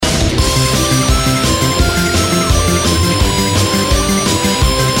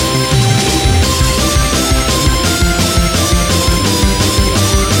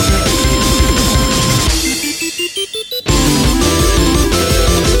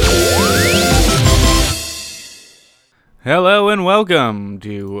Hello and welcome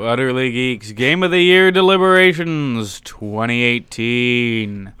to Utterly Geeks Game of the Year Deliberations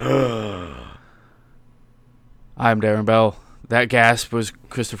 2018. I'm Darren Bell. That gasp was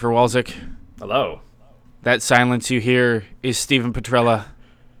Christopher Walczyk. Hello. That silence you hear is Stephen Petrella.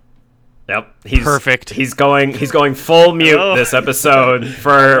 Yep, he's Perfect. He's going full mute this episode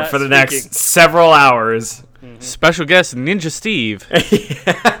for the next several hours. Special guest Ninja Steve.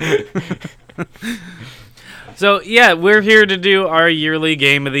 So, yeah, we're here to do our yearly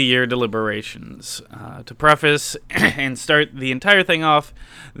Game of the Year deliberations. To preface and start the entire thing off,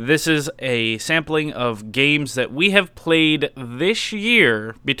 this is a sampling of games that we have played this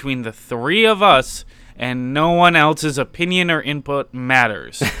year between the three of us, and no one else's opinion or input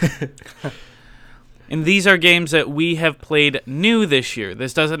matters. And these are games that we have played new this year.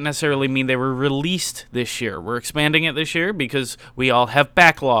 This doesn't necessarily mean they were released this year. We're expanding it this year because we all have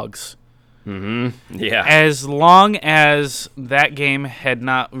backlogs. Mm-hmm. Yeah. As long as that game had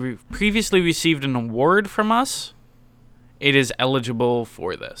not previously received an award from us, it is eligible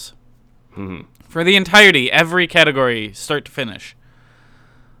for this. Mm-hmm. For the entirety, every category, start to finish.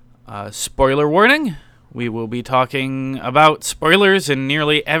 Spoiler warning, we will be talking about spoilers in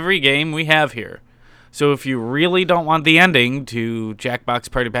nearly every game we have here. So if you really don't want the ending to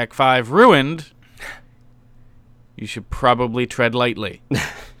Jackbox Party Pack 5 ruined, you should probably tread lightly.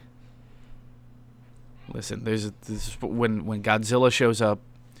 Listen, this is when Godzilla shows up.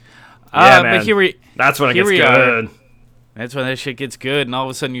 Yeah, man. But that's when it gets good. That's when that shit gets good, and all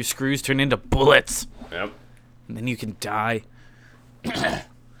of a sudden your screws turn into bullets. Yep. And then you can die.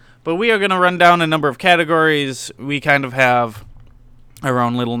 But we are going to run down a number of categories. We kind of have our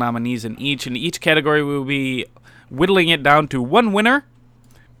own little nominees in each. In each category, we will be whittling it down to one winner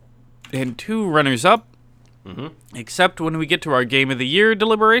and two runners-up. Mm-hmm. Except when we get to our Game of the Year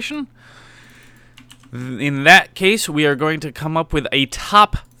deliberation. In that case, we are going to come up with a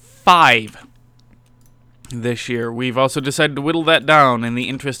top 5 this year. We've also decided to whittle that down in the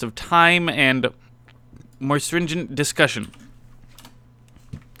interest of time and more stringent discussion.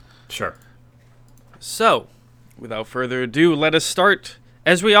 Sure. So, without further ado, let us start,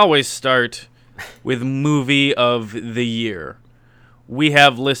 as we always start, with Movie of the Year. We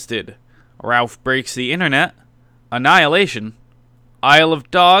have listed Ralph Breaks the Internet, Annihilation, Isle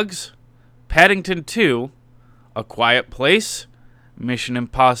of Dogs, Paddington 2, A Quiet Place, Mission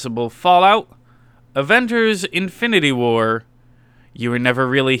Impossible Fallout, Avengers Infinity War, You Were Never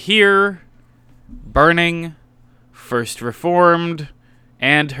Really Here, Burning, First Reformed,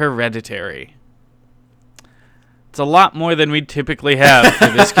 and Hereditary. It's a lot more than we typically have for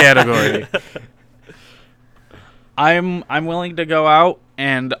this category. I'm willing to go out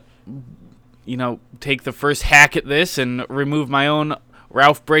and, take the first hack at this and remove my own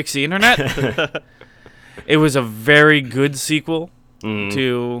Ralph Breaks the Internet. It was a very good sequel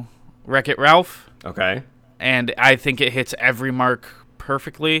to Wreck-It Ralph. Okay. And I think it hits every mark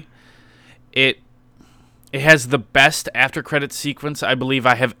perfectly. It has the best after-credits sequence I believe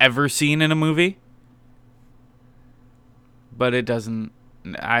I have ever seen in a movie. But it doesn't...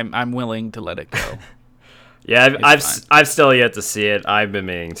 I'm willing to let it go. Yeah, I've still yet to see it. I've been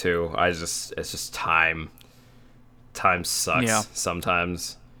meaning to. It's just time. Time sucks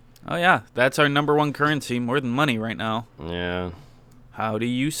sometimes. Oh, yeah. That's our number one currency, more than money right now. Yeah. How do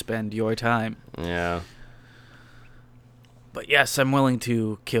you spend your time? Yeah. But yes, I'm willing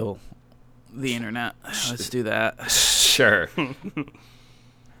to kill the internet. Let's do that. Sure.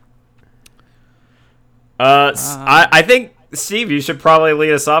 I think, Steve, you should probably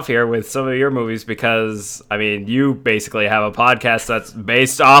lead us off here with some of your movies because, you basically have a podcast that's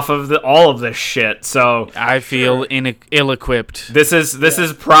based off of all of this shit. So I feel ill-equipped. This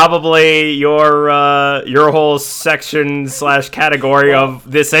is probably your whole section / category of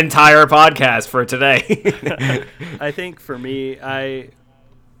this entire podcast for today. I think for me, I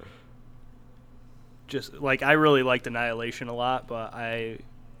really liked Annihilation a lot, but I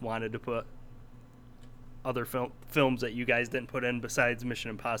wanted to put other films that you guys didn't put in besides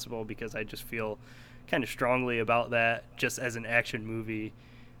Mission Impossible because I just feel kind of strongly about that just as an action movie,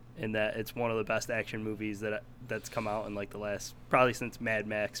 in that it's one of the best action movies that's come out in the last, probably since Mad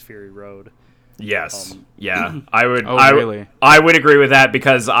Max Fury Road. Yes. Yeah. I would really? I would agree with that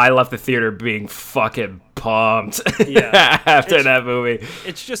because I left the theater being fucking pumped after that movie.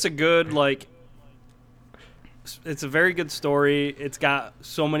 It's just a good it's a very good story. It's got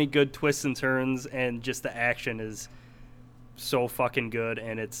so many good twists and turns, and just the action is so fucking good.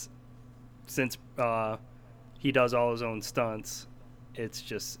 And it's since he does all his own stunts, it's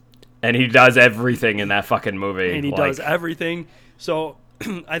just... And he does everything in that fucking movie. And he does everything. So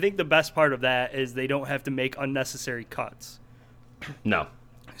I think the best part of that is they don't have to make unnecessary cuts. No.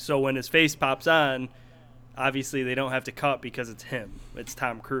 So when his face pops on, obviously they don't have to cut because it's him. It's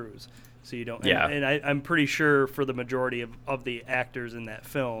Tom Cruise. So you don't. Yeah. And I'm pretty sure for the majority of the actors in that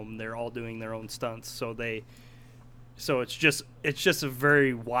film, they're all doing their own stunts. So it's just a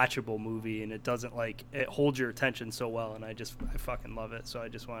very watchable movie, and it doesn't it holds your attention so well, and I fucking love it. So I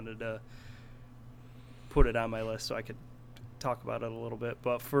just wanted to put it on my list so I could talk about it a little bit.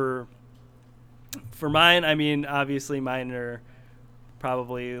 But for mine, I mean, obviously mine are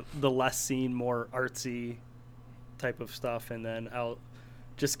probably the less seen, more artsy type of stuff, and then I'll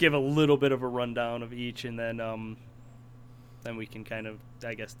just give a little bit of a rundown of each, and then we can kind of,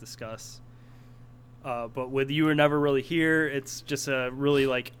 I guess, discuss. But with You Were Never Really Here, it's just a really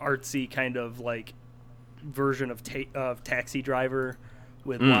artsy kind of version of Taxi Driver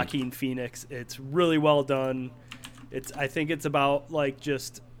with Joaquin Phoenix. It's really well done. I think it's about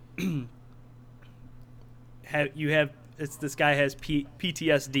just this guy has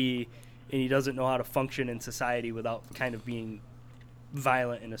PTSD, and he doesn't know how to function in society without kind of being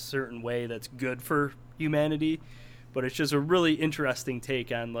violent in a certain way that's good for humanity. But it's just a really interesting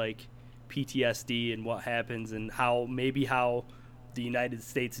take on PTSD and what happens, and how the United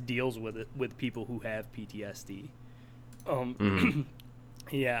States deals with it with people who have PTSD.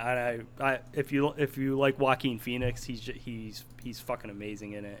 Yeah, I if you like Joaquin Phoenix, he's fucking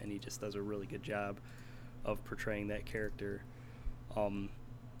amazing in it, and he just does a really good job of portraying that character. And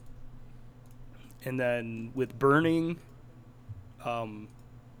then with Burning,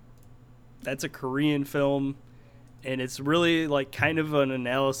 that's a Korean film, and it's really kind of an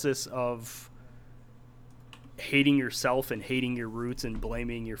analysis of hating yourself and hating your roots and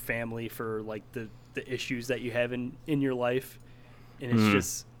blaming your family for the issues that you have in your life. And it's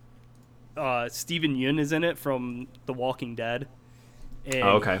just Steven Yeun is in it from The Walking Dead,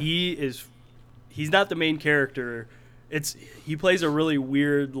 and he's not the main character. He plays a really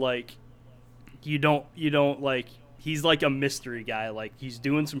weird you don't he's a mystery guy. He's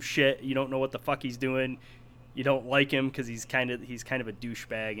doing some shit, you don't know what the fuck he's doing. You don't like him because he's kind of a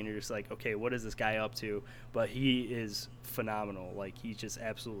douchebag, and you're just okay, what is this guy up to? But he is phenomenal. He's just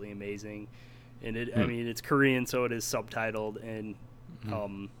absolutely amazing. And I mean, it's Korean, so it is subtitled, and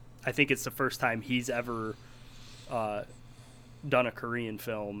I think it's the first time he's ever done a Korean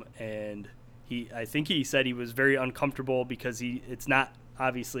film, and I think he said he was very uncomfortable because it's not,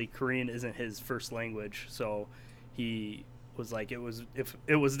 obviously Korean isn't his first language, so he was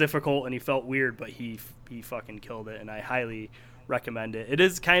it was difficult and he felt weird, but he fucking killed it, and I highly recommend it. It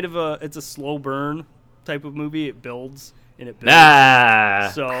is kind of it's a slow burn type of movie. It builds.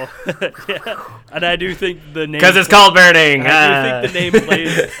 So, yeah. And I do think the name, because it's called Burning. I do think the name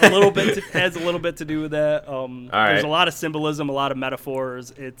plays has a little bit to do with that. There's a lot of symbolism, a lot of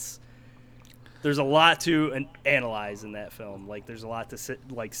metaphors. There's a lot to analyze in that film. There's a lot to sit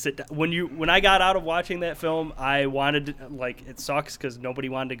down. When I got out of watching that film, I wanted to, it sucks because nobody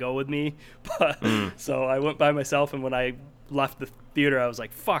wanted to go with me, but so I went by myself, and when I left the theater, I was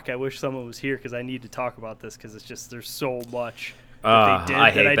like, fuck, I wish someone was here because I need to talk about this, because it's just, there's so much that they did I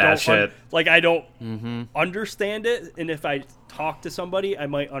hate that shit. I don't understand it, and if I talk to somebody, I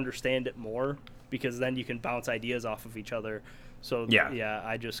might understand it more, because then you can bounce ideas off of each other. So yeah,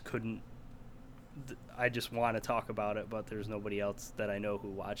 I just couldn't. I just want to talk about it, but there's nobody else that I know who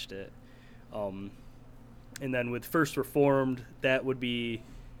watched it. And then with First Reformed, that would be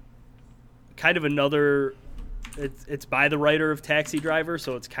kind of another. It's by the writer of Taxi Driver,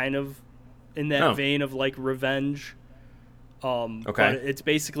 so it's kind of in that vein of revenge. But it's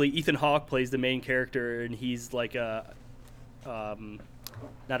basically Ethan Hawke plays the main character, and he's not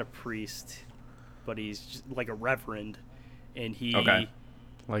a priest, but he's just a reverend, and he.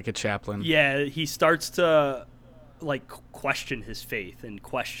 Like a chaplain. Yeah, he starts to question his faith and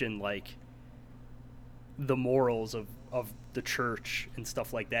question the morals of the church and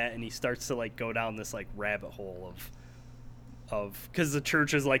stuff like that, and he starts to go down this rabbit hole of because the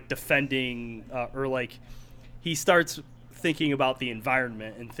church is defending or he starts thinking about the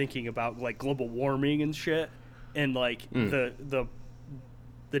environment and thinking about global warming and shit, and the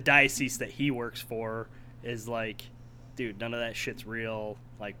diocese that he works for is dude, none of that shit's real,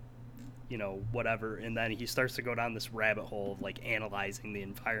 whatever. And then he starts to go down this rabbit hole of analyzing the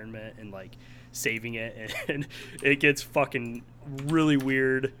environment and saving it, and it gets fucking really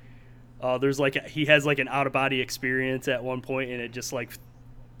weird. There's he has an out-of-body experience at one point, and it just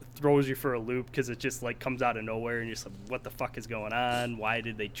throws you for a loop, because it just comes out of nowhere, and you're just what the fuck is going on? Why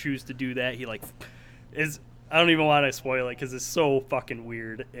did they choose to do that? He is I don't even want to spoil it because it's so fucking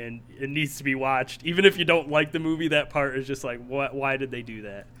weird and it needs to be watched. Even if you don't like the movie, that part is just like, what? Why did they do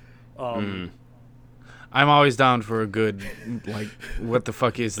that? I'm always down for a good, like, what the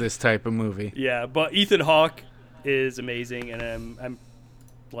fuck is this type of movie? Yeah, but Ethan Hawke is amazing, and I'm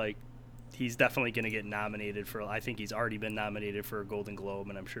like, he's definitely going to get nominated for. I think he's already been nominated for a Golden Globe,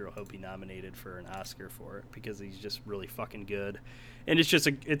 and I'm sure he'll be nominated for an Oscar for it because he's just really fucking good. And it's just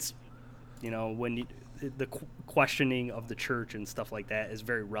when the questioning of the church and stuff like that is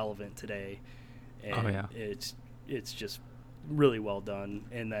very relevant today, and it's just really well done.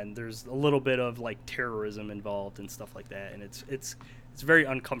 And then there's a little bit of like terrorism involved and stuff like that, and it's very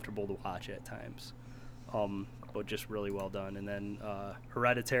uncomfortable to watch at times, but just really well done. And then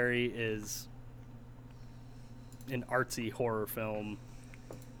Hereditary is an artsy horror film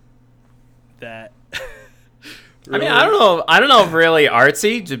that really, I mean, I don't know if really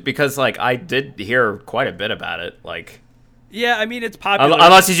artsy, just because like I did hear quite a bit about it, like, yeah, I mean, it's popular.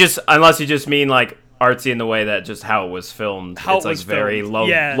 Unless you just mean like artsy in the way that just how it was filmed. It's like very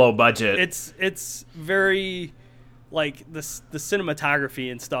low budget. It's very like the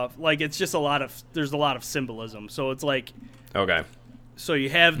cinematography and stuff. Like it's just there's a lot of symbolism. So it's like, okay. So you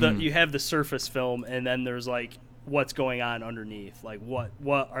have the surface film, and then there's like what's going on underneath. Like what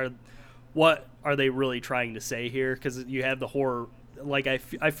are they really trying to say here? Because you have the horror. Like I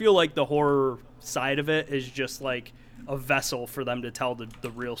feel like the horror side of it is just like a vessel for them to tell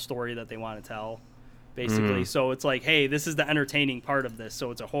the real story that they want to tell, basically. So it's like, hey, this is the entertaining part of this,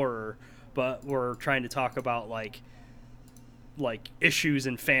 so it's a horror, but we're trying to talk about like issues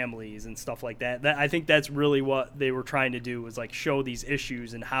in families and stuff like that. I think that's really what they were trying to do, was like show these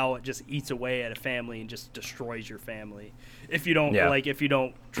issues and how it just eats away at a family and just destroys your family if you don't if you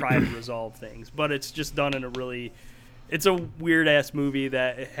don't try to resolve things. But it's just done in it's a weird ass movie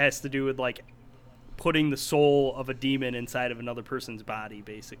that it has to do with like putting the soul of a demon inside of another person's body,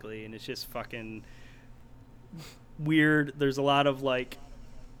 basically, and it's just fucking weird. There's a lot of like,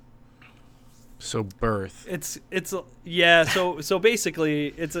 so birth. So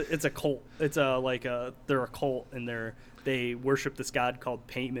basically it's a cult. They're a cult, and they worship this god called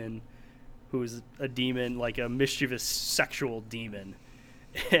Payman, who's a demon, like a mischievous sexual demon.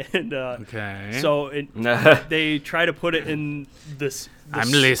 And so they try to put it in this I'm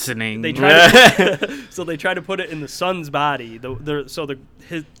listening. They try so they try to put it in the son's body.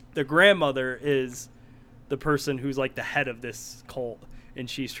 The grandmother is the person who's like the head of this cult, and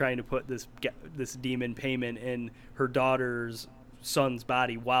she's trying to put this demon Payman in her daughter's son's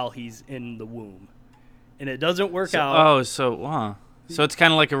body while he's in the womb, and it doesn't work out. So it's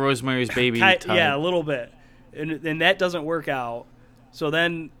kind of like a Rosemary's Baby type. Yeah, a little bit, and that doesn't work out. So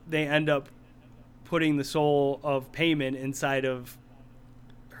then they end up putting the soul of Payman inside of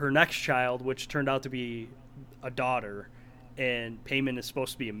her next child, which turned out to be a daughter, and Payman is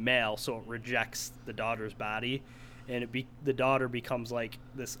supposed to be a male, so it rejects the daughter's body, and the daughter becomes like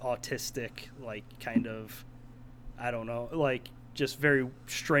this autistic, like kind of, I don't know, like just very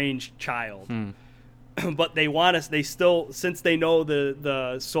strange child. But they still, since they know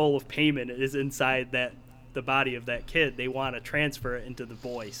the soul of Payman is inside the body of that kid, they want to transfer it into the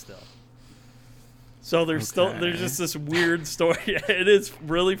boy still. So there's just this weird story. It is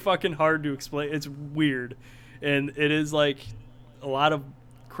really fucking hard to explain. It's weird, and it is like a lot of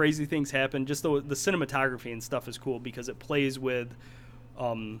crazy things happen. Just the cinematography and stuff is cool because it plays with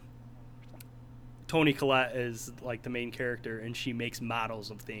Toni Collette is like the main character, and she makes models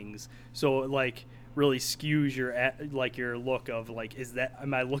of things. So it like really skews your look of like,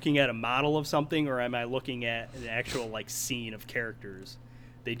 am I looking at a model of something, or am I looking at an actual like scene of characters?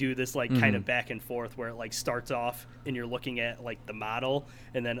 They do this like kind of back and forth where it like starts off and you're looking at like the model,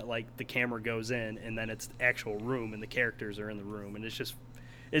 and then like the camera goes in, and then it's the actual room and the characters are in the room, and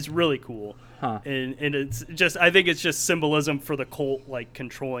it's really cool. And it's just, I think it's just symbolism for the cult, like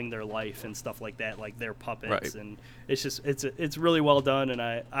controlling their life and stuff like that, like their puppets. Right. And it's just it's really well done, and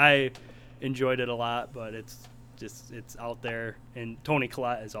I enjoyed it a lot. But it's out there, and Toni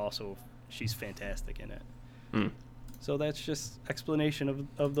Collette is also, she's fantastic in it. So that's just explanation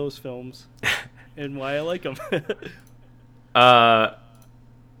of those films and why I like them.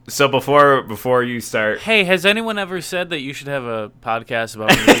 So before you start, hey, has anyone ever said that you should have a podcast about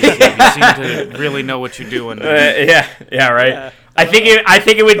movies? You seem to really know what you're doing. Yeah, right. Yeah. I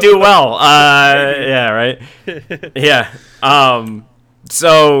think it would do well. Yeah, right. Yeah.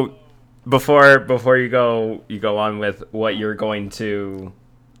 So before you go on with what you're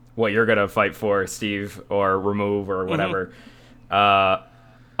gonna fight for, Steve, or remove or whatever.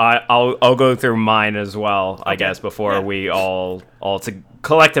 I'll go through mine as well, I Okay. guess, before Yeah. we all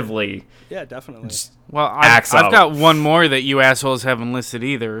collectively Yeah, definitely. Well, Axe I've out. got one more that you assholes haven't listed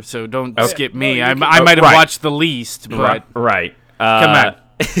either, so don't skip me. No, I you can- might have Right. watched the least, but right. come on.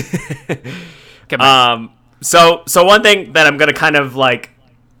 Come on. So one thing that I'm gonna kind of like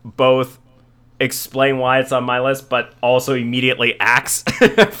both explain why it's on my list, but also immediately axe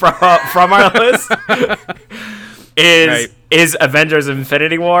from our list is Right. is Avengers: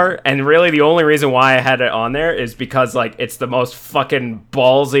 Infinity War, and really the only reason why I had it on there is because like it's the most fucking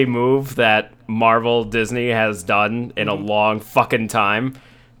ballsy move that Marvel Disney has done in a long fucking time.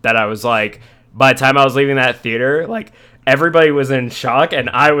 That I was like, by the time I was leaving that theater, like everybody was in shock, and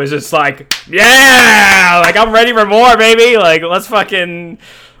I was just like, yeah, like I'm ready for more, baby. Like let's fucking,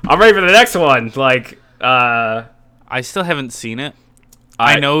 I'm ready for the next one. Like, I still haven't seen it.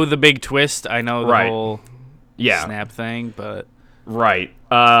 I know the big twist. I know the Right. whole yeah, snap thing, but right.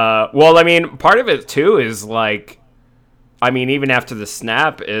 Well, I mean, part of it too is like, I mean, even after the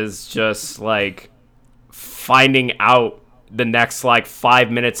snap is just like finding out the next like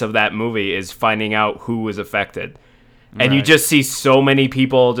 5 minutes of that movie is finding out who was affected. And you Right. just see so many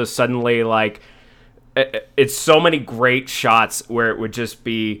people just suddenly like, it's so many great shots where it would just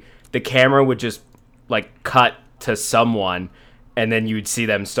be, the camera would just like cut to someone and then you'd see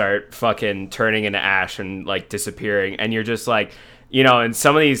them start fucking turning into ash and like disappearing. And you're just like, you know, and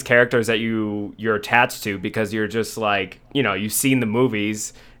some of these characters that you're attached to because you're just like, you know, you've seen the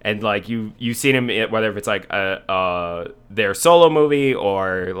movies and like you've seen them, whether if it's like their solo movie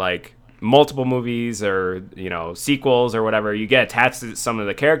or like multiple movies or, you know, sequels or whatever, you get attached to some of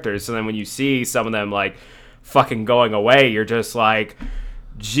the characters. So then when you see some of them like fucking going away, you're just like,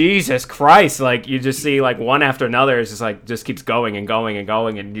 Jesus Christ, like you just see like one after another. It's just like just keeps going and going and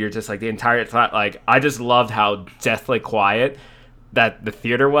going, and you're just like the entire time. Like I just loved how deathly quiet that the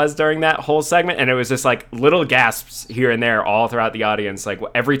theater was during that whole segment, and it was just like little gasps here and there all throughout the audience. Like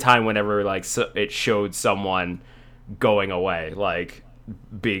every time, whenever like it showed someone going away, like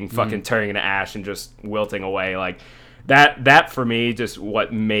being fucking turning into ash and just wilting away, like that for me, just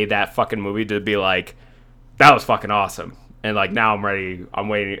what made that fucking movie to be like that was fucking awesome. And like now I'm ready.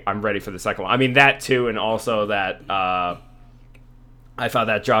 I'm ready for the second one. I mean that too, and also that I thought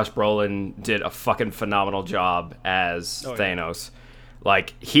that Josh Brolin did a fucking phenomenal job as Thanos.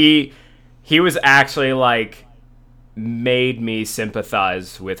 Like he was actually like made me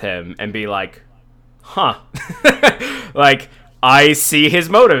sympathize with him and be like, huh, like I see his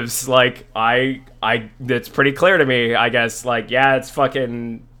motives. Like I it's pretty clear to me. I guess like yeah,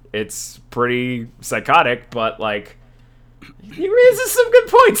 it's pretty psychotic, but like. He raises some good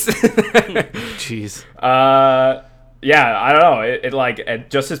points. jeez. Yeah, I don't know. It like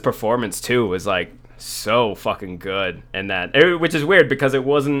just his performance too was like so fucking good, and which is weird because it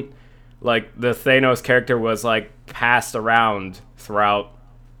wasn't like the Thanos character was like passed around throughout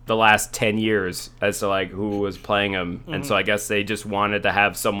the last 10 years as to like who was playing him, and so I guess they just wanted to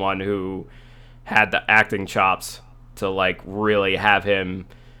have someone who had the acting chops to like really have him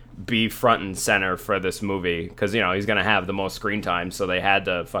be front and center for this movie because you know he's gonna have the most screen time, so they had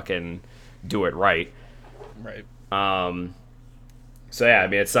to fucking do it right. Right. So yeah, I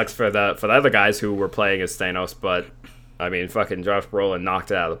mean it sucks for the other guys who were playing as Thanos, but I mean fucking Josh Brolin knocked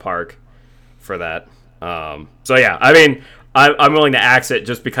it out of the park for that. So yeah, I mean I'm willing to axe it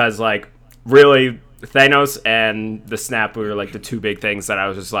just because like really Thanos and the snap were like the two big things that I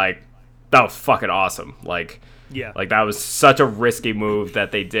was just like that was fucking awesome. Like. Yeah. Like, that was such a risky move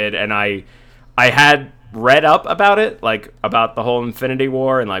that they did, and I had read up about it, like, about the whole Infinity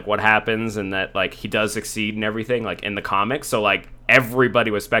War and, like, what happens, and that, like, he does succeed and everything, like, in the comics, so, like, everybody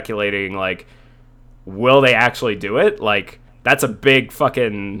was speculating, like, will they actually do it? Like, that's a big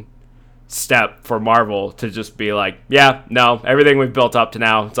fucking step for Marvel to just be like, yeah, no, everything we've built up to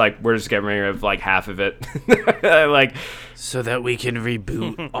now, it's like, we're just getting rid of, like, half of it. Like... So that we can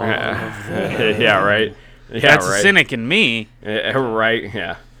reboot all of them. Yeah, right? Yeah, That's right. a cynic in me. Right,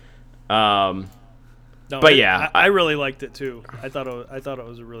 yeah. No, But yeah, I really liked it too. I thought it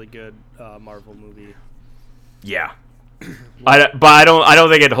was a really good Marvel movie. Yeah. But I don't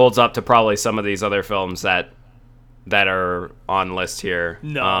think it holds up to probably some of these other films that are on list here.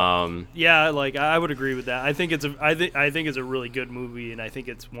 No. Yeah, like I would agree with that. I think it's a really good movie, and I think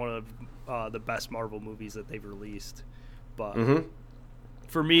it's one of the best Marvel movies that they've released. But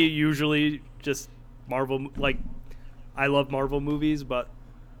for me, usually just Marvel, like I love Marvel movies, but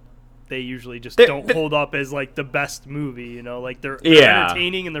they usually just don't hold up as like the best movie. You know, like they're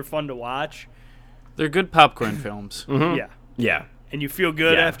entertaining and they're fun to watch. They're good popcorn films. Yeah. Yeah. And you feel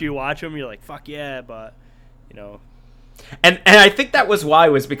good Yeah. after you watch them. You're like, fuck yeah, but you know, And I think that was why,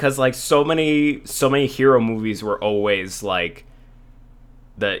 was because like so many hero movies were always like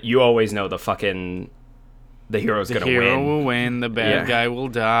you always know the hero's The gonna hero win. will win, the bad Yeah. guy will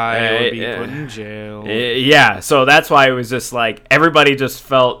die, or be Yeah. put in jail. Yeah, so that's why it was just like everybody just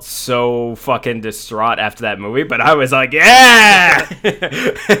felt so fucking distraught after that movie, but I was like, yeah,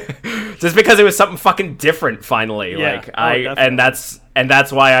 just because it was something fucking different finally. Yeah. Like Definitely. and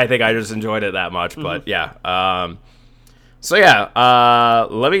that's why I think I just enjoyed it that much. But yeah, so yeah,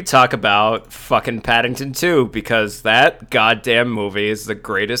 let me talk about fucking Paddington 2, because that goddamn movie is the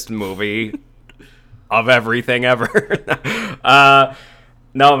greatest movie of everything ever.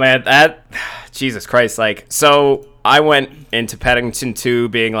 No, man, that Jesus Christ, like, so I went into Paddington 2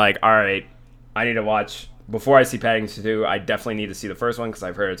 being like, all right, I need to watch, before I see Paddington 2, I definitely need to see the first one, because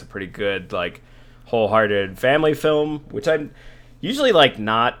I've heard it's a pretty good, like, wholehearted family film, which I'm usually like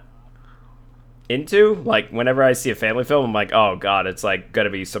not into. Like, whenever I see a family film, I'm like, oh god, it's like gonna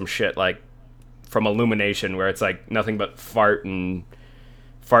be some shit like from Illumination, where it's like nothing but fart and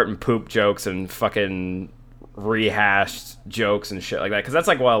poop jokes and fucking rehashed jokes and shit like that, because that's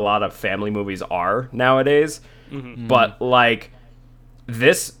like what a lot of family movies are nowadays. But like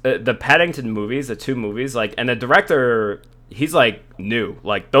this, the Paddington movies, the two movies, like, and the director, he's like new,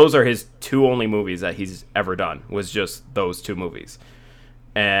 like those are his two only movies that he's ever done, was just those two movies.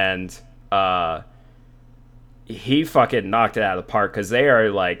 And he fucking knocked it out of the park, because they are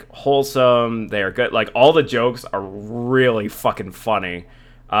like wholesome, they are good, like all the jokes are really fucking funny.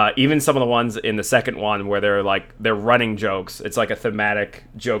 Even some of the ones in the second one where they're running jokes, it's like a thematic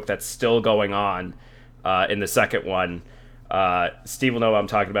joke that's still going on in the second one. Steve will know what I'm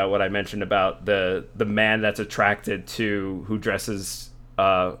talking about, what I mentioned about the man that's attracted to, who dresses,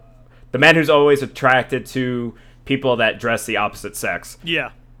 the man who's always attracted to people that dress the opposite sex.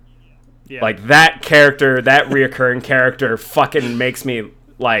 Yeah. Yeah. Like that character, that reoccurring character fucking makes me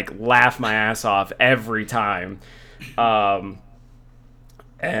like laugh my ass off every time. But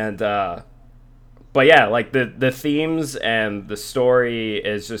yeah, like the themes and the story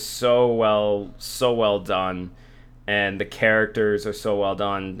is just so well done, and the characters are so well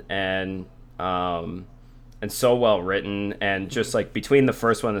done, and so well written, and just like between the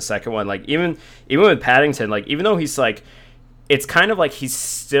first one and the second one, like even with Paddington, like even though he's like, it's kind of like he's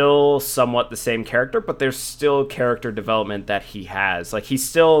still somewhat the same character, but there's still character development that he has. Like he's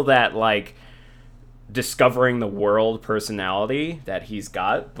still that like discovering the world personality that he's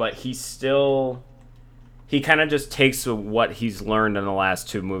got, but he kind of just takes what he's learned in the last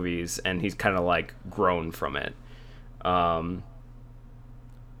two movies, and he's kind of like grown from it.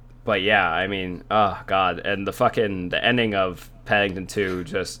 But yeah, I mean, oh god, and the ending of Paddington 2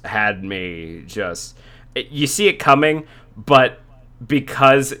 just had me just, you see it coming, but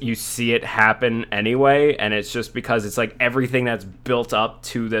because you see it happen anyway, and it's just because it's like everything that's built up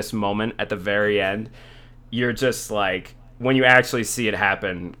to this moment at the very end, you're just like, when you actually see it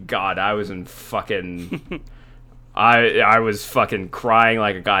happen, god, I was in fucking I was fucking crying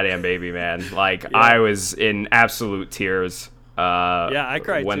like a goddamn baby, man. Like, yeah. I was in absolute tears. Yeah, I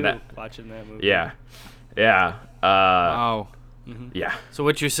cried when too watching that movie. Yeah. Yeah. Wow. Yeah. So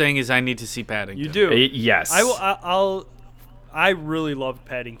what you're saying is I need to see Paddington. You do. Yes. I really loved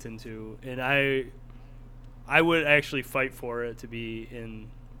Paddington 2, and I would actually fight for it to be in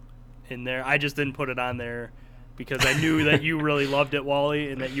there. I just didn't put it on there because I knew that you really loved it,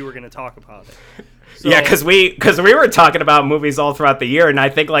 Wally, and that you were going to talk about it. So, yeah, because we were talking about movies all throughout the year, and I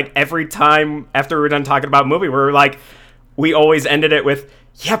think like every time after we were done talking about a movie, we always ended it with,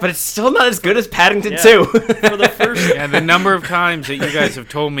 yeah, but it's still not as good as Paddington 2. For the first, yeah, the number of times that you guys have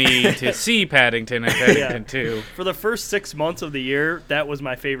told me to see Paddington and Paddington 2. For the first 6 months of the year, that was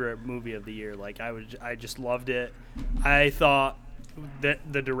my favorite movie of the year. Like I just loved it. I thought that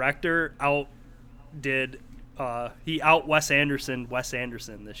the director he out Wes Anderson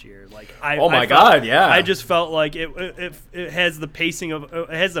this year. Like I just felt like it has the pacing of, it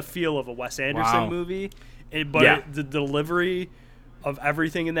has the feel of a Wes Anderson movie, the delivery of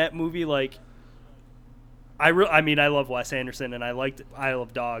everything in that movie, like I love Wes Anderson and I liked Isle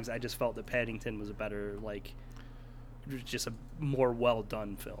of Dogs. I just felt that Paddington was a better, like, just a more well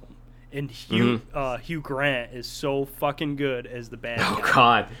done film. And Hugh Grant is so fucking good as the bad guy. Oh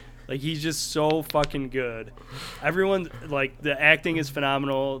god. Like, he's just so fucking good. Everyone, like, the acting is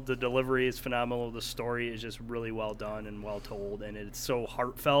phenomenal, the delivery is phenomenal, the story is just really well done and well told, and it's so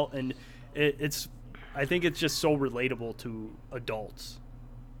heartfelt, and I think it's just so relatable to adults.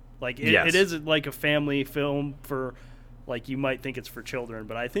 Like, it is like a family film for, like, you might think it's for children,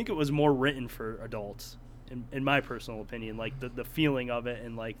 but I think it was more written for adults, in my personal opinion. Like, the feeling of it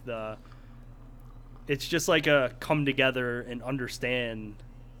and, like, it's just like a come together and understand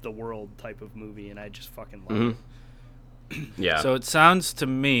the world type of movie, and I just fucking love it. Yeah. So it sounds to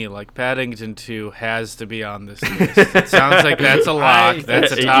me like Paddington 2 has to be on this list. It sounds like that's a lock.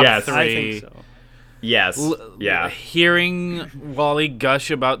 That's a top Yes. 3. I think so. Yes. Yeah. Hearing Wally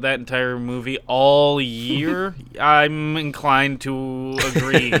gush about that entire movie all year, I'm inclined to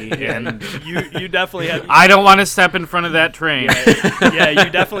agree. And You definitely have. I don't want to step in front of that train. Yeah, you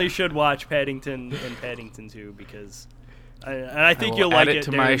definitely should watch Paddington and Paddington 2 because, I think will you'll like add it it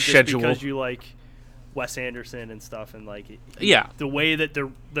to Darren, my just schedule. because you like Wes Anderson and stuff, and like Yeah. the way that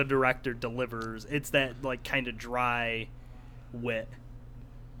the director delivers, it's that like kind of dry wit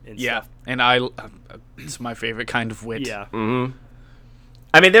and Yeah, stuff. and it's my favorite kind of wit. Yeah. Mm-hmm.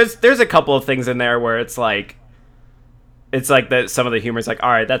 I mean, there's a couple of things in there where it's like that some of the humor's like, all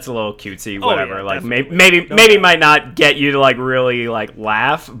right, that's a little cutesy, whatever. yeah, like definitely. maybe might not get you to like really like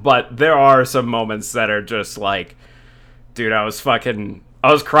laugh, but there are some moments that are just like, dude, I was crying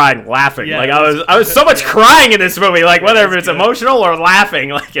laughing. Yeah, like I was so much crying in this movie, like whether it's good. emotional or laughing,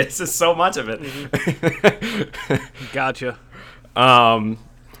 like it's just so much of it. Gotcha.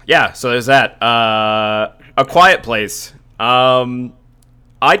 Yeah, so there's that. A Quiet Place.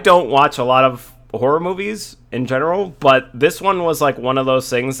 I don't watch a lot of horror movies in general, but this one was like one of those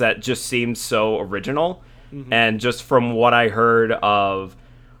things that just seemed so original. And just from what I heard of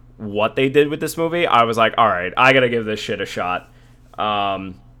what they did with this movie, I was like, all right, I gotta give this shit a shot. Yeah,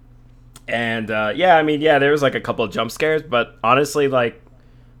 I mean, yeah, there was like a couple of jump scares, but honestly, like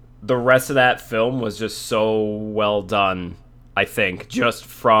the rest of that film was just so well done, I think, just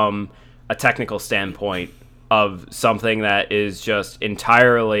from a technical standpoint of something that is just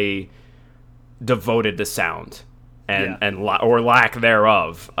entirely devoted to sound or lack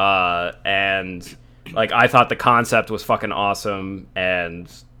thereof. And like I thought the concept was fucking awesome,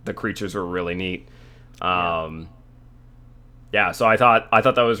 and the creatures were really neat. Yeah, so I thought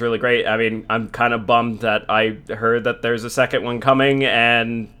that was really great. I mean, I'm kind of bummed that I heard that there's a second one coming,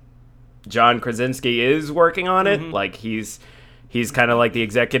 and John Krasinski is working on it. Like he's kind of like the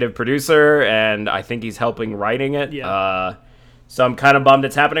executive producer, and I think he's helping writing it. Yeah. So I'm kind of bummed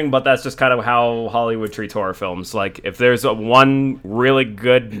it's happening, but that's just kind of how Hollywood treats horror films. Like if there's one really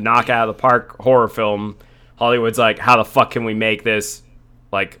good knock out of the park horror film, Hollywood's like, how the fuck can we make this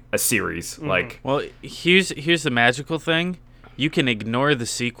like a series? Like, Well, here's the magical thing. You can ignore the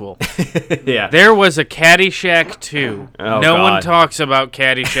sequel. yeah. There was a Caddyshack 2. Oh, no one God. talks about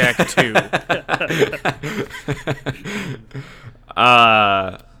Caddyshack 2.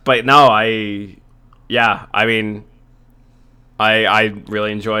 But no, I mean, I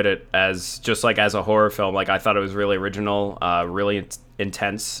really enjoyed it as a horror film. Like I thought it was really original, really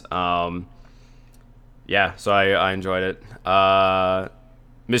intense. Yeah, so I enjoyed it.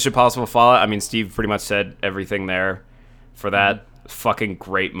 Mission Impossible Fallout. I mean, Steve pretty much said everything there for that. Fucking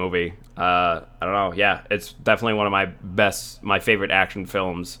great movie. I don't know. Yeah, it's definitely one of my favorite action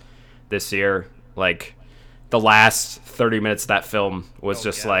films this year. Like the last 30 minutes of that film was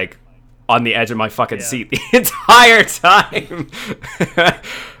just like on the edge of my fucking seat the entire time.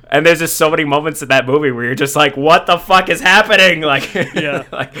 And there's just so many moments in that movie where you're just like, what the fuck is happening? Like,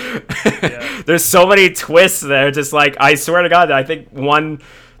 there's so many twists there. Just like, I swear to God, I think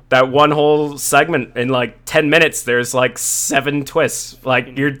that one whole segment in like 10 minutes, there's like 7 twists.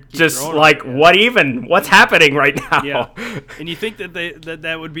 Like, you're just like, what's happening right now? Yeah. And you think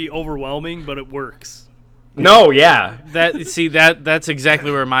that would be overwhelming, but it works. No, yeah. That's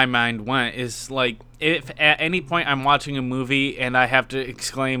exactly where my mind went. Is like, if at any point I'm watching a movie and I have to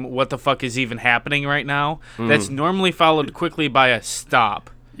exclaim, what the fuck is even happening right now? That's normally followed quickly by a stop.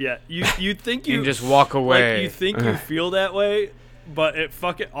 Yeah, you think you and just walk away. Like, you think you feel that way, but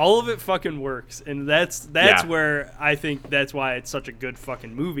all of it fucking works, and that's where I think that's why it's such a good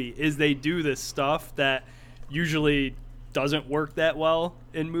fucking movie. Is they do this stuff that usually doesn't work that well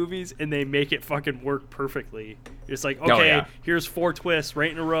in movies, and they make it fucking work perfectly. It's like, okay, here's 4 twists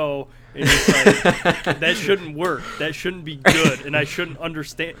right in a row, and it's like, that shouldn't work. That shouldn't be good, and I shouldn't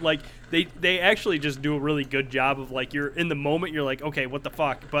understand. Like, they actually just do a really good job of, like, you're in the moment, you're like, okay, what the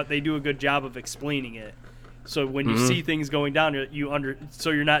fuck? But they do a good job of explaining it. So when you see things going down,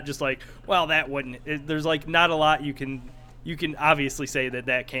 so you're not just like, well, that wouldn't. There's like not a lot you can obviously say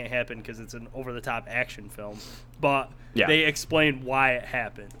that can't happen because it's an over-the-top action film, but they explain why it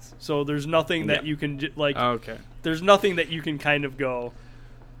happens. So there's nothing that you can like. Okay. There's nothing that you can kind of go,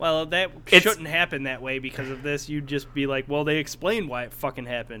 well, that shouldn't happen that way because of this. You'd just be like, well, they explain why it fucking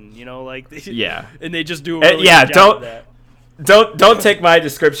happened, you know, like and they just do a really good job of that. don't take my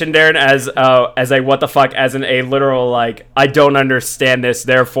description, Darren, as a what the fuck, as in a literal like I don't understand this,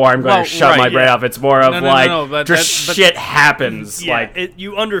 therefore I'm going to shut my brain off. It's more of shit happens. Yeah, like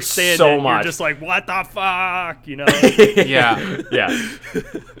you understand so it. much. You're just like, what the fuck, you know? Yeah.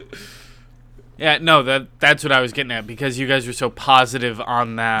 Yeah, no, that's what I was getting at, because you guys were so positive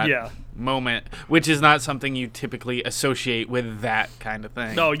on that moment, which is not something you typically associate with that kind of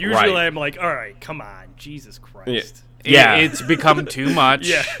thing. No, usually I'm like, all right, come on, Jesus Christ. Yeah. It's become too much.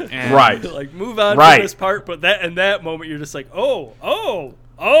 Yeah. And Right. Like, move on to this part, but in that moment, you're just like, oh,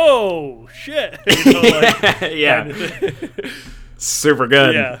 shit. You know, like, yeah. Super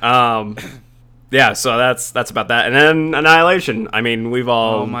good. Yeah. Yeah, so that's about that. And then Annihilation. I mean, we've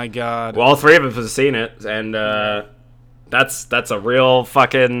all... Oh, my God. Well, all three of us have seen it, and that's a real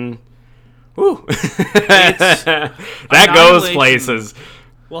fucking... Woo. That goes places.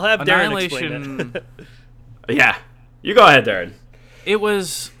 We'll have Darren explain it. Yeah. You go ahead, Darren. It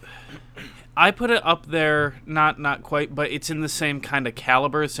was... I put it up there, not quite, but it's in the same kind of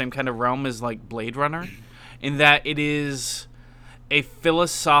caliber, same kind of realm as, like, Blade Runner, in that it is a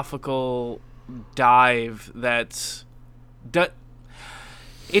philosophical dive that's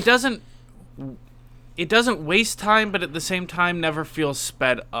it doesn't waste time, but at the same time never feels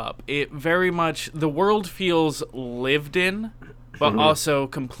sped up. It very much, the world feels lived in, but also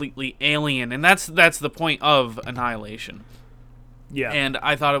completely alien, and that's the point of Annihilation. Yeah. And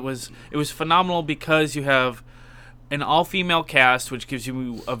I thought it was phenomenal because you have an all-female cast, which gives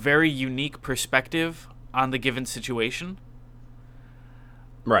you a very unique perspective on the given situation.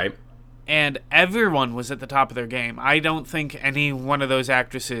 Right. And everyone was at the top of their game. I don't think any one of those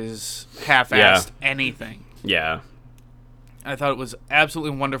actresses half-assed anything. Yeah. I thought it was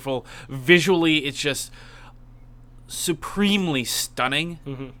absolutely wonderful. Visually, it's just supremely stunning.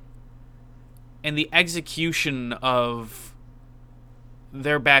 Mm-hmm. And the execution of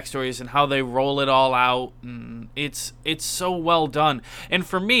their backstories and how they roll it all out, and it's so well done. And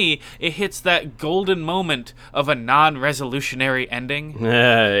for me, it hits that golden moment of a non-resolutionary ending.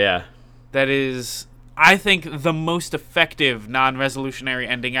 Yeah. That is, I think, the most effective non-resolutionary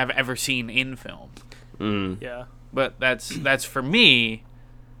ending I've ever seen in film. Yeah. But that's for me,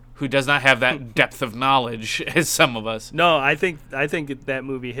 who does not have that depth of knowledge as some of us. No, I think that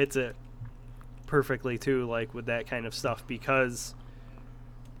movie hits it perfectly too, like with that kind of stuff, because,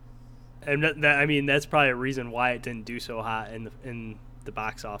 and I mean, that's probably a reason why it didn't do so hot in the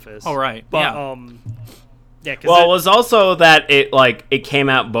box office. Oh, right. But yeah. Yeah. Well, it was also that it came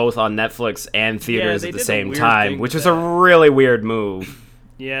out both on Netflix and theaters at the same time, which is a really weird move.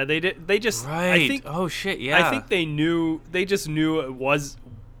 Yeah, they did. They just right. I think, oh shit. Yeah. I think they just knew it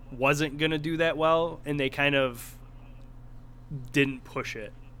wasn't gonna do that well, and they kind of didn't push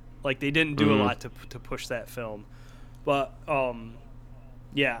it. Like, they didn't do a lot to push that film. But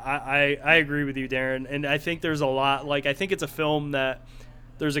yeah, I agree with you, Darren, and I think there's a lot. Like, I think it's a film that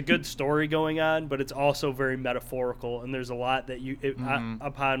there's a good story going on, but it's also very metaphorical, and there's a lot that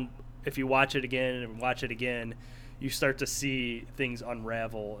if you watch it again, you start to see things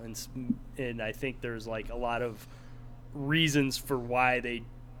unravel, and I think there's like a lot of reasons for why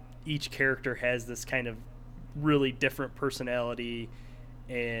each character has this kind of really different personality,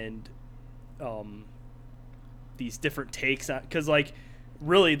 and these different takes on, because like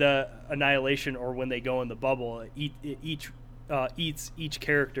really the Annihilation, or when they go in the bubble, eats each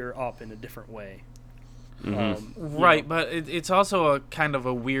character up in a different way. Right, but it's also a kind of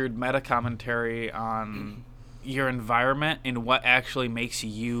a weird meta commentary on your environment and what actually makes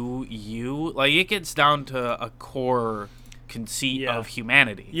you. Like, it gets down to a core conceit of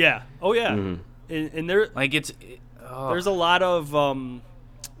humanity. Yeah. Oh yeah. And there, like, there's a lot of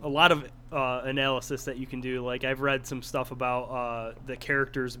analysis that you can do. Like, I've read some stuff about the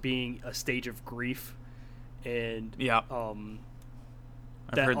characters being a stage of grief, and that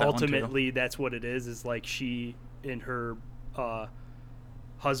ultimately that's what it is like she and her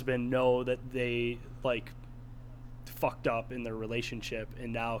husband know that they like fucked up in their relationship,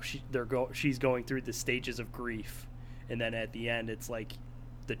 and now she's going through the stages of grief, and then at the end it's like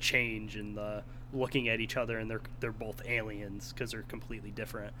the change and the looking at each other, and they're both aliens because they're completely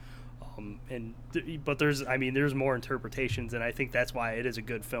different. But there's more interpretations, and I think that's why it is a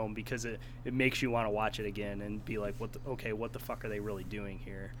good film, because it makes you want to watch it again and be like, what the fuck are they really doing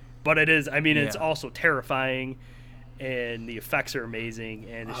here? But it is, it's also terrifying, and the effects are amazing,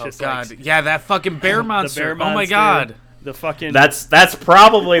 and it's just God. like, that fucking bear monster. The bear monster. Oh my God. The fucking That's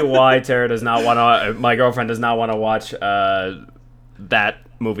probably why Tara does not want to. My girlfriend does not want to watch that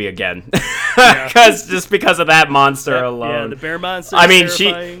movie again, because of that monster alone. Yeah, the bear monster. I mean,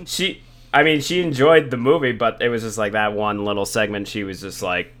 terrifying. she I mean, she enjoyed the movie, but it was just like that one little segment. She was just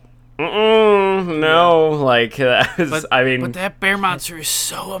like, no, like that was, I mean, but that bear monster is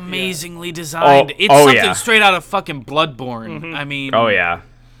so amazingly designed. It's something straight out of fucking Bloodborne. I mean, yeah.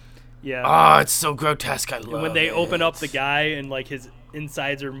 Oh, it's so grotesque. I love it. When they open up the guy and like his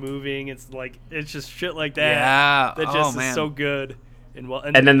insides are moving, it's just shit like that. Yeah, that just is so good.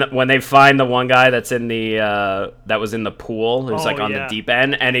 And then when they find the one guy that's in the that was in the pool, it was like on the deep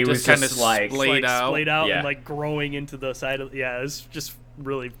end, and he was just like splayed out yeah. and like growing into the side of it's just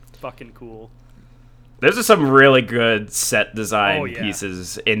really fucking cool. There's some really good set design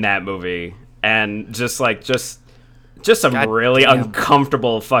pieces in that movie, and just some really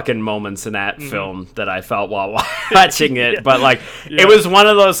uncomfortable fucking moments in that film that I felt while watching it. But like, it was one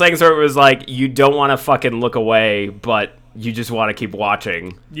of those things where it was like, you don't want to fucking look away, but you just want to keep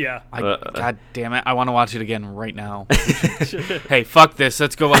watching. Yeah. God damn it. I want to watch it again right now. Hey, fuck this.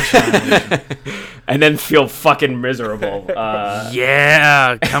 Let's go watch it. And then feel fucking miserable.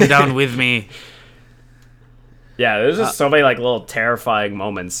 Yeah. Come down with me. Yeah, there's just so many like little terrifying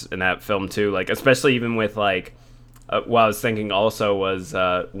moments in that film too. Like, especially even with like, what I was thinking also was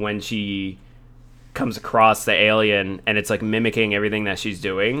when she comes across the alien and it's like mimicking everything that she's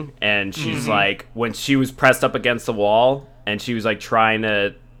doing, and she's like, when she was pressed up against the wall and she was like trying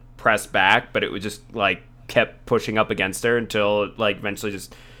to press back, but it would just like kept pushing up against her until it like eventually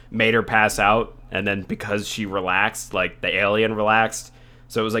just made her pass out. And then because she relaxed, like the alien relaxed,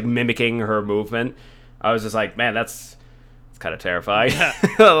 so it was like mimicking her movement. I was just like, man, it's kind of terrifying.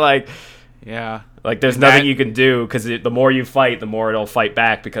 Like, there's nothing you can do, because the more you fight, the more it'll fight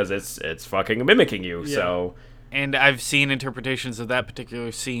back, because it's fucking mimicking you. Yeah. So, and I've seen interpretations of that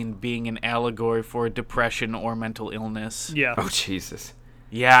particular scene being an allegory for depression or mental illness. Yeah. Oh, Jesus.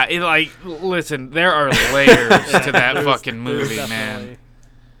 Yeah, listen, there are layers to that fucking movie, man.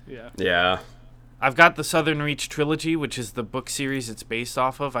 Yeah. I've got the Southern Reach trilogy, which is the book series it's based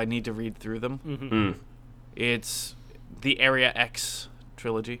off of. I need to read through them. It's the Area X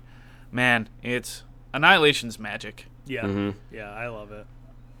trilogy. Man, it's Annihilation's magic. Yeah, yeah, I love it.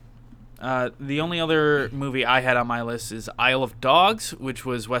 The only other movie I had on my list is Isle of Dogs, which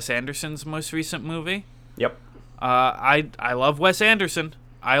was Wes Anderson's most recent movie. Yep. I love Wes Anderson.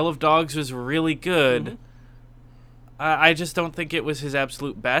 Isle of Dogs was really good. I just don't think it was his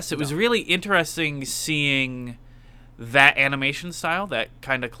absolute best. It was really interesting seeing that animation style, that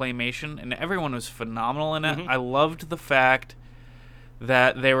kind of claymation, and everyone was phenomenal in it. I loved the fact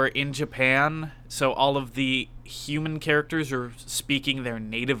that they were in Japan, so all of the human characters are speaking their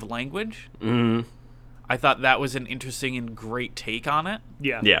native language. I thought that was an interesting and great take on it.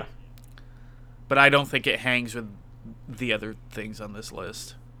 Yeah. But I don't think it hangs with the other things on this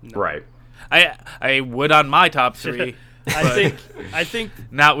list. No. Right. I would on my top 3. I think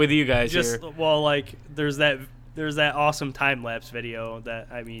not with you guys just here. Well, like there's that awesome time lapse video that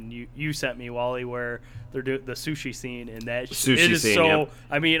you sent me, Wally, where they're doing the sushi scene, and that sushi it is scene, so. yep.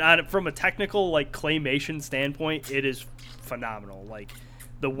 I mean, from a technical like claymation standpoint, it is phenomenal. Like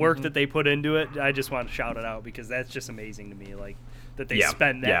the work that they put into it, I just want to shout it out, because that's just amazing to me. Like that they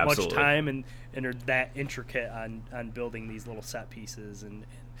spend that much time and are that intricate on building these little set pieces, and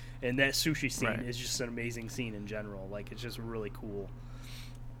that sushi scene is just an amazing scene in general. Like it's just really cool.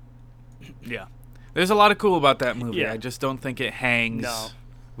 Yeah. There's a lot of cool about that movie. Yeah. I just don't think it hangs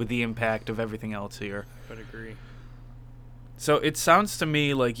with the impact of everything else here. I would agree. So it sounds to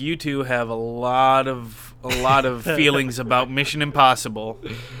me like you two have a lot of feelings about Mission Impossible.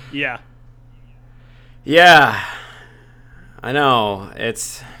 Yeah. Yeah. I know.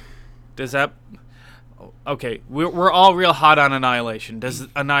 Does that... Okay, we're all real hot on Annihilation. Does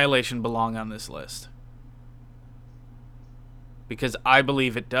Annihilation belong on this list? Because I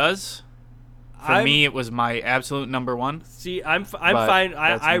believe it does. For me, it was my absolute number one. See, I'm fine.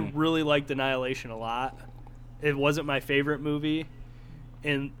 I really liked Annihilation a lot. It wasn't my favorite movie,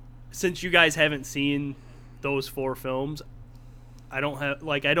 and since you guys haven't seen those 4 films, I don't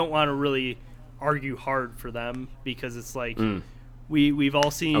want to really argue hard for them, because it's like we've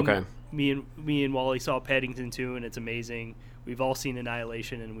all seen. Okay. Me and Wally saw Paddington 2, and it's amazing. We've all seen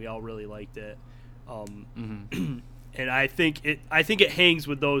Annihilation, and we all really liked it. And I think it hangs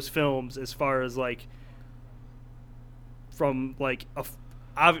with those films as far as like from like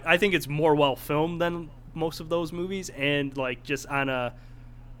I think it's more well filmed than most of those movies, and like just on a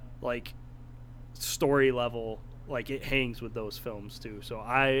like story level, like it hangs with those films too. So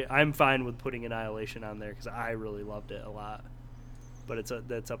I'm fine with putting Annihilation on there, because I really loved it a lot. But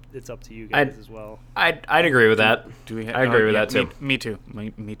it's up to you guys as well. I'd agree with that. I agree with that too. Me too.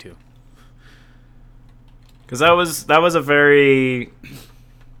 Me too. Because that was a very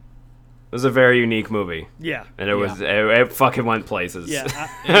It was a very unique movie, Yeah. and it fucking went places. Yeah.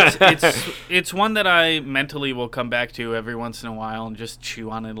 It's one that I mentally will come back to every once in a while and just chew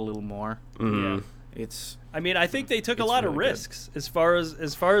on it a little more. Mhm. Yeah. It's I mean, I think they took a It's lot of really good. risks as far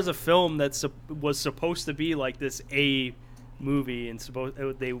as a film that was supposed to be like this A movie,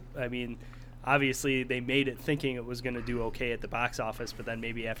 and I mean, obviously they made it thinking it was going to do okay at the box office, but then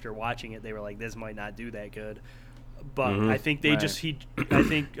maybe after watching it, they were like, this might not do that good. But I think they Right. I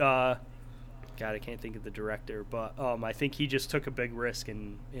think, God, I can't think of the director, but I think he just took a big risk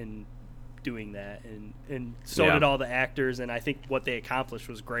in doing that, and so Yeah. did all the actors, and I think what they accomplished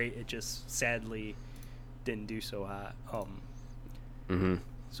was great. It just sadly didn't do so hot. Mm-hmm.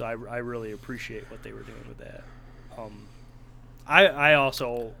 So I really appreciate what they were doing with that. I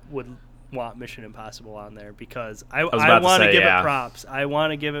also would want Mission Impossible on there because I was about to want to say, give yeah. it props. I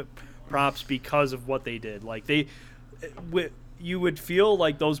want to give it props because of what they did. Like you would feel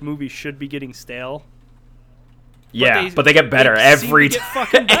like those movies should be getting stale. Yeah, but they get better every Get time.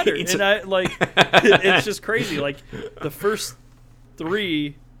 fucking better, and I like it's just crazy. Like the first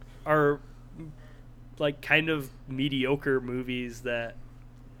 3 are like kind of mediocre movies that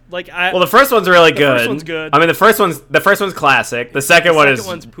like Well, the first one's really good. first one's good. I mean, the first one's classic. The second one is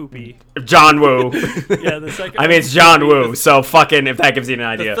one's poopy. John Woo. Yeah, the second. I mean, it's one's John poopy. Woo. So fucking, if that gives you an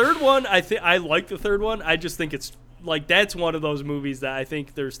idea. The third one, I like the third one. I just think it's like that's one of those movies that I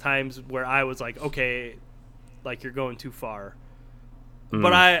think there's times where I was like, okay, like you're going too far.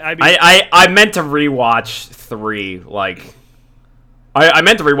 But I mean, I meant to rewatch 3. Like, I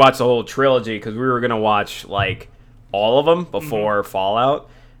meant to rewatch the whole trilogy because we were gonna watch like all of them before Fallout.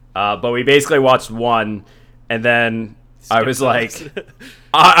 But we basically watched 1, and then I was like,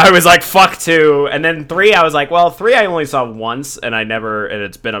 I was like, fuck 2, and then 3. I was like, well, 3 I only saw once, and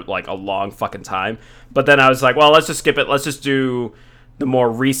it's been like a long fucking time. But then I was like, well, let's just skip it. Let's just do the more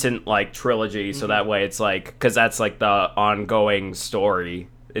recent like trilogy, so that way it's like, because that's like the ongoing story.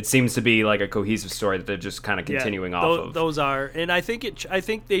 It seems to be like a cohesive story that they're just kind of continuing off of. Those are, and I think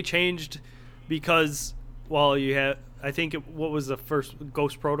they changed because I think what was the first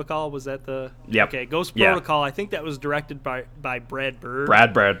Ghost Protocol? Was that the Yep. Okay, Ghost Yeah. Protocol. I think that was directed by Brad Bird.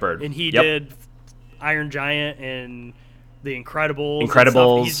 Brad Bird. And he Yep. did Iron Giant and The Incredibles. and Incredibles.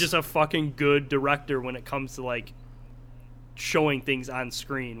 stuff. He's just a fucking good director when it comes to like showing things on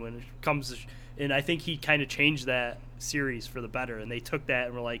screen. When it comes to and I think he kind of changed that series for the better. And they took that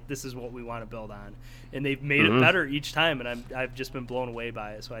and were like, this is what we want to build on. And they've made it better each time. And I've just been blown away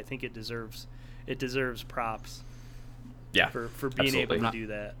by it. So I think it deserves props. Yeah, For being absolutely. able to do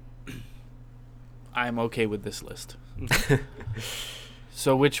that. I'm okay with this list.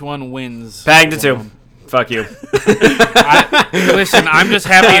 So which one wins? Paddington 2. Fuck you. Listen, I'm just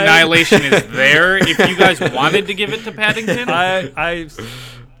happy Annihilation is there. If you guys wanted to give it to Paddington, I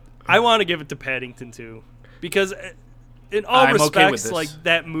want to give it to Paddington too, because in all I'm okay with respects, this. like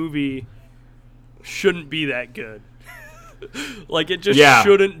that movie shouldn't be that good. Like it just Yeah.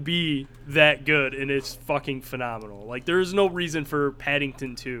 shouldn't be that good, and it's fucking phenomenal. Like there is no reason for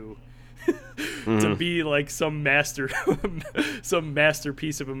Paddington 2 to be like some masterpiece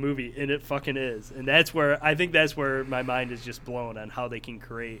of a movie, and it fucking is. And that's where my mind is just blown on how they can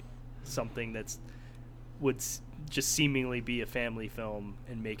create something that's just seemingly be a family film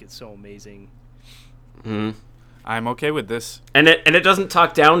and make it so amazing. I'm okay with this. And it doesn't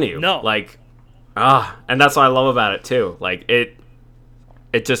talk down to you. No. Like, and that's what I love about it too. Like it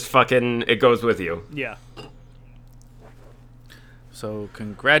just fucking, it goes with you. Yeah. So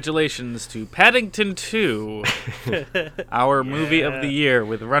congratulations to Paddington 2, our movie of the year,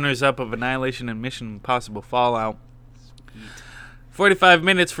 with runners-up of Annihilation and Mission Impossible Fallout. 45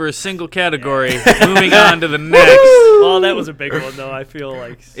 minutes for a single category. Moving on to the next. Well, that was a big one, though. I feel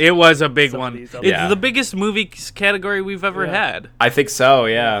like It was a big Some of one. these It's other- the biggest movie category we've ever had. I think so,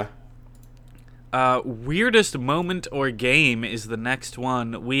 yeah. Weirdest moment or game is the next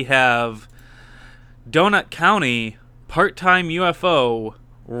one. We have Donut County, Part-Time UFO,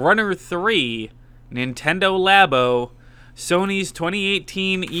 Runner 3, Nintendo Labo, Sony's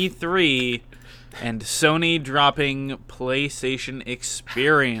 2018 E3, and Sony dropping PlayStation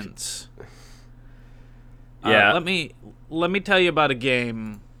Experience. Yeah. Let me tell you about a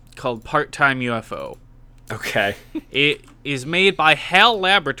game called Part-Time UFO. Okay. It is made by HAL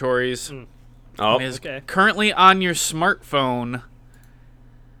Laboratories. Oh, It is Okay. currently on your smartphone,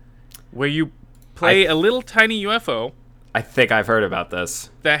 where you play a little tiny UFO I think I've heard about this.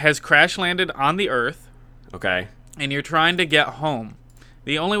 that has crash landed on the Earth, Okay. and you're trying to get home.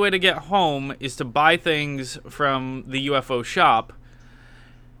 The only way to get home is to buy things from the UFO shop,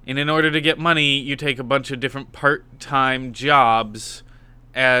 and in order to get money, you take a bunch of different part-time jobs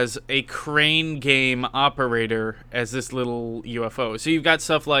as a crane game operator as this little UFO. So you've got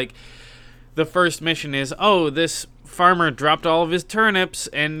stuff like the first mission is, this farmer dropped all of his turnips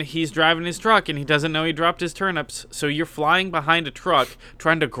and he's driving his truck and he doesn't know he dropped his turnips. So you're flying behind a truck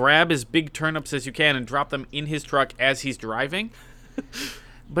trying to grab as big turnips as you can and drop them in his truck as he's driving.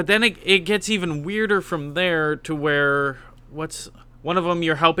 But then it gets even weirder from there to where one of them,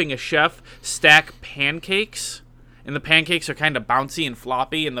 you're helping a chef stack pancakes, and the pancakes are kind of bouncy and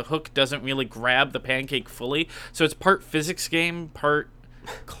floppy, and the hook doesn't really grab the pancake fully. So it's part physics game, part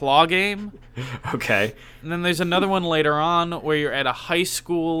claw game. Okay. And then there's another one later on where you're at a high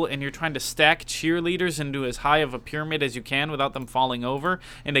school and you're trying to stack cheerleaders into as high of a pyramid as you can without them falling over.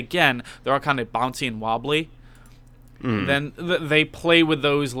 And again, they're all kind of bouncy and wobbly. Then they play with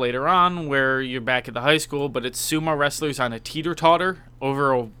those later on where you're back at the high school, but it's sumo wrestlers on a teeter-totter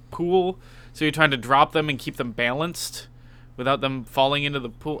over a pool. So you're trying to drop them and keep them balanced without them falling into the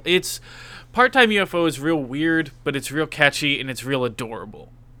pool. It's Part-Time UFO is real weird, but it's real catchy and it's real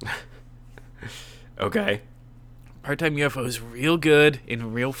adorable. Okay. Part-Time UFO is real good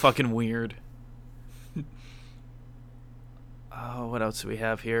and real fucking weird. What else do we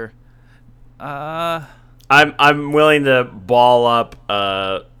have here? I'm willing to ball up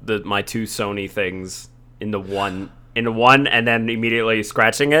my two Sony things into one and then immediately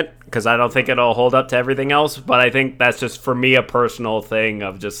scratching it because I don't think it'll hold up to everything else. But I think that's just for me a personal thing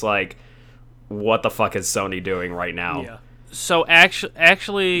of just like, what the fuck is Sony doing right now? Yeah. So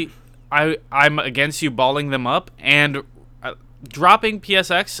actually, I'm against you balling them up and dropping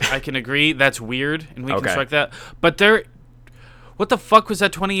PSX. I can agree that's weird and we can strike that. But what the fuck was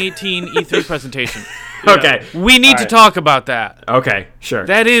that 2018 E3 presentation? Okay. We need to talk about that. Okay, sure.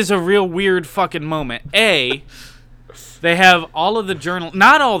 That is a real weird fucking moment. They have all of the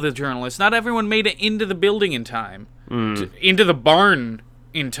not all the journalists, not everyone made it into the building in time, into the barn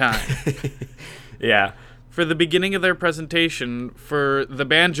in time. Yeah. For the beginning of their presentation, for the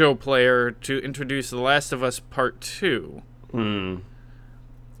banjo player to introduce The Last of Us Part 2. And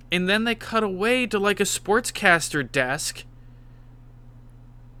then they cut away to like a sportscaster desk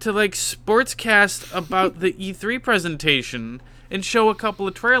to like sportscast about the E3 presentation and show a couple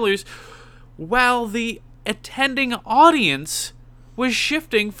of trailers while the attending audience was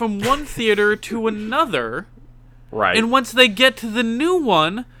shifting from one theater to another. Right. And once they get to the new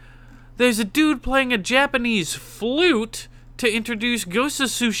one, there's a dude playing a Japanese flute to introduce Ghost of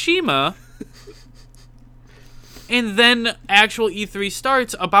Tsushima. And then actual E3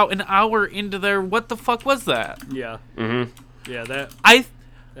 starts about an hour into their what the fuck was that? Yeah. Mm-hmm. Yeah,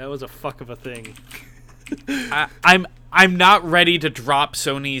 that was a fuck of a thing. I'm not ready to drop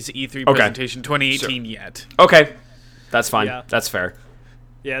Sony's E3 presentation 2018 yet. Okay. That's fine. Yeah. That's fair.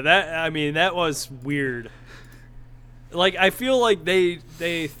 Yeah, that was weird. Like, I feel like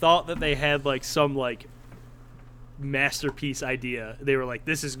they thought that they had like some like masterpiece idea. They were like,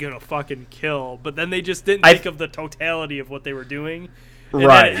 this is gonna fucking kill, but then they just didn't think of the totality of what they were doing. And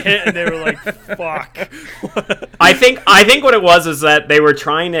right. Then it hit and they were like, fuck. I think what it was is that they were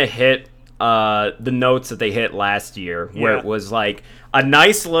trying to hit the notes that they hit last year, where it was like a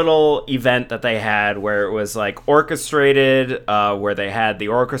nice little event that they had where it was like orchestrated, where they had the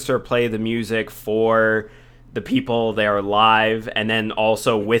orchestra play the music for the people there live, and then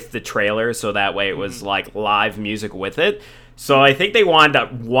also with the trailer, so that way it was like live music with it. So I think they wanted to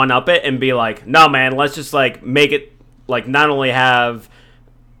one-up it and be like, no man, let's just like make it like not only have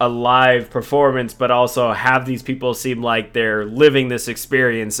a live performance, but also have these people seem like they're living this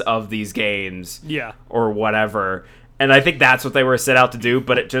experience of these games. Yeah. Or whatever. And I think that's what they were set out to do,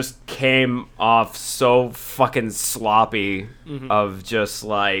 but it just came off so fucking sloppy of just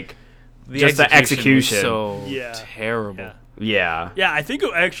like the execution. Was so terrible. Yeah. Yeah, I think it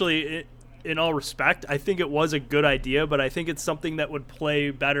actually, in all respect, I think it was a good idea, but I think it's something that would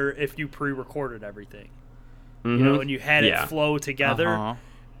play better if you pre-recorded everything. You know, and you had it flow together.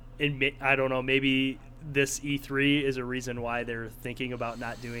 And I don't know, maybe this E3 is a reason why they're thinking about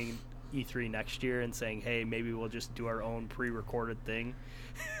not doing E3 next year and saying, hey, maybe we'll just do our own pre-recorded thing.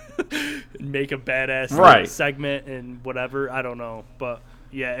 Make a badass segment and whatever. I don't know. But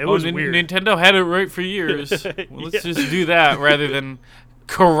yeah, it was weird. Nintendo had it right for years. Well, let's just do that rather than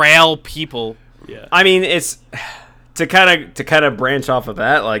corral people. Yeah. I mean, it's to kind of branch off of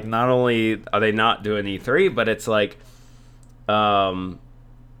that, like not only are they not doing E3, but it's like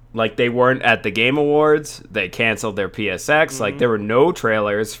they weren't at the Game Awards. They canceled their PSX. Like there were no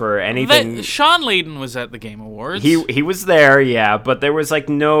trailers for anything. Sean Layden was at the Game Awards. He was there, yeah, but there was like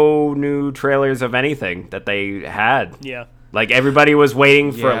no new trailers of anything that they had. Yeah. Like everybody was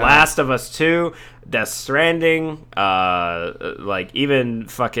waiting for Last of Us 2. Death Stranding, like even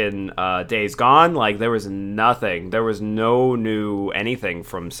fucking Days Gone. Like there was nothing. There was no new anything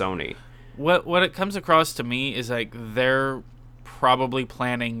from Sony. What it comes across to me is like they're probably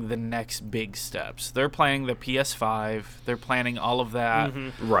planning the next big steps. They're planning the PS5. They're planning all of that.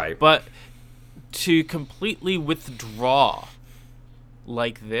 Right. But to completely withdraw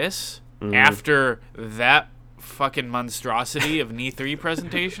like this after that fucking monstrosity of an E3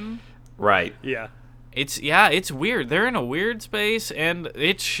 presentation, Right. Yeah. it's weird. They're in a weird space, and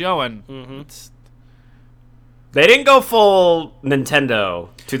it's showing. They didn't go full Nintendo.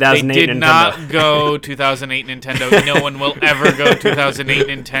 They 2008 did Nintendo. not go 2008 Nintendo. No one will ever go 2008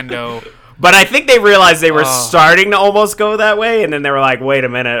 Nintendo. But I think they realized they were starting to almost go that way, and then they were like, "Wait a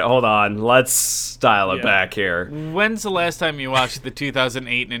minute, hold on, let's dial it back here." When's the last time you watched the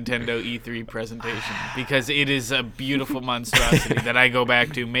 2008 Nintendo E3 presentation? Because it is a beautiful monstrosity that I go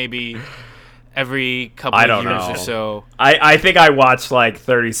back to maybe every couple I of don't years know. or so. I think I watched like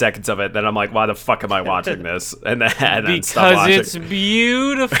 30 seconds of it, then I'm like, "Why the fuck am I watching this?" And then stopped Because watching. it's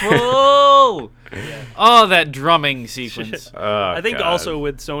beautiful. Oh, that drumming sequence. Oh, I think God. also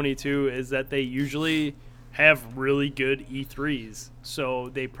with Sony too is that they usually have really good E3s. So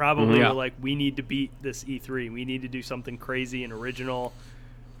they probably Yeah. were like, we need to beat this E3. We need to do something crazy and original.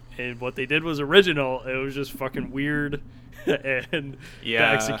 And what they did was original. It was just fucking weird. And Yeah.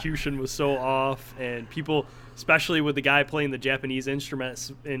 the execution was so off. And people, especially with the guy playing the Japanese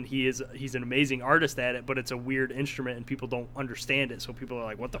instruments, and he's an amazing artist at it, but it's a weird instrument and people don't understand it. So people are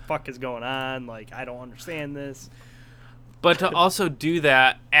like, what the fuck is going on? Like, I don't understand this. But to also do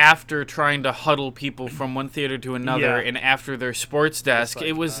that after trying to huddle people from one theater to another Yeah. and after their sports desk, like,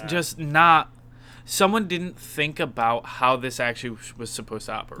 it was just not. Someone didn't think about how this actually was supposed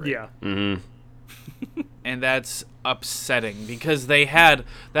to operate. Yeah. And that's upsetting because they had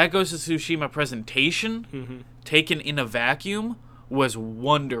that Ghost of Tsushima presentation taken in a vacuum was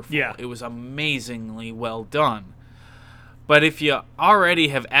wonderful. Yeah. It was amazingly well done. But if you already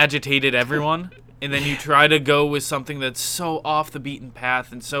have agitated everyone and then you try to go with something that's so off the beaten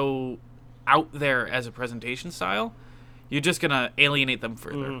path and so out there as a presentation style, you're just going to alienate them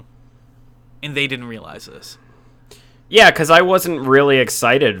further. And they didn't realize this. Yeah, because I wasn't really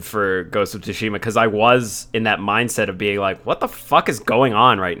excited for Ghost of Tsushima because I was in that mindset of being like, "What the fuck is going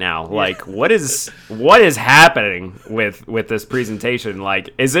on right now? Like, what is happening with this presentation? Like,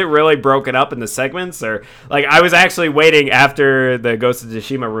 is it really broken up into segments or like?" I was actually waiting after the Ghost of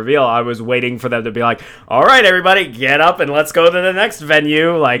Tsushima reveal. I was waiting for them to be like, "All right, everybody, get up and let's go to the next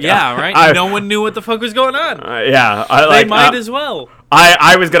venue." Like, Yeah, right? No one knew what the fuck was going on. They They might as well.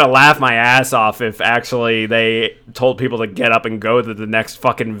 I was gonna laugh my ass off if actually they told people to get up and go to the next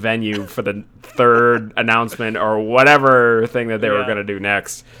fucking venue for the third announcement or whatever thing that they were gonna do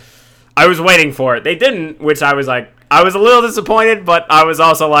next. I was waiting for it. They didn't, which I was like, I was a little disappointed, but I was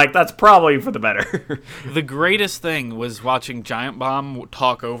also like, that's probably for the better. The greatest thing was watching Giant Bomb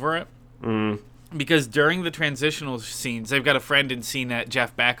talk over it. Because during the transitional scenes, they've got a friend in CNET,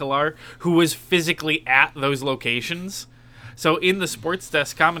 Jeff Bacalar, who was physically at those locations. So in the sports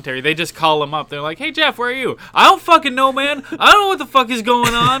desk commentary, they just call him up. They're like, "Hey, Jeff, where are you?" "I don't fucking know, man. I don't know what the fuck is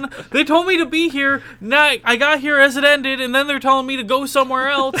going on. They told me to be here. Now I got here as it ended, and then they're telling me to go somewhere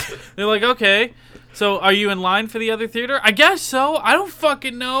else." They're like, "Okay. So are you in line for the other theater?" "I guess so. I don't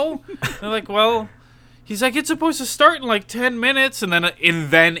fucking know." They're like, "Well..." He's like, "It's supposed to start in like 10 minutes, and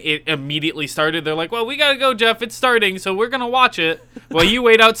then it immediately started. They're like, "Well, we gotta go, Jeff. It's starting, so we're gonna watch it. Well, you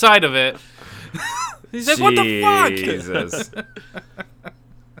wait outside of it." He's like, "What the fuck?" Jesus.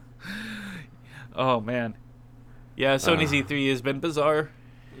 Oh, man. Yeah, Sony's E3 has been bizarre.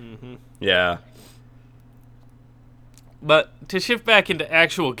 Yeah. But to shift back into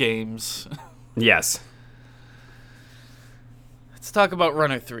actual games, Yes. let's talk about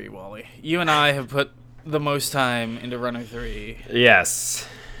Runner 3, Wally. You and I have put the most time into Runner 3. Yes.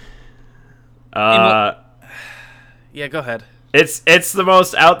 Yeah, go ahead. It's the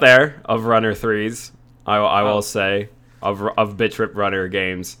most out there of Runner 3s, I will say, of bitch rip Runner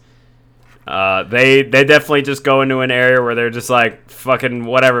games. They definitely just go into an area where they're just like, fucking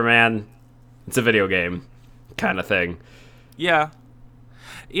whatever, man. It's a video game kind of thing. Yeah.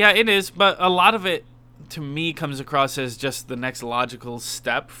 Yeah, it is, but a lot of it, to me, comes across as just the next logical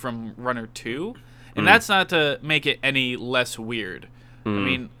step from Runner 2. And that's not to make it any less weird. I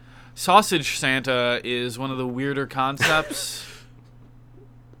mean, Sausage Santa is one of the weirder concepts.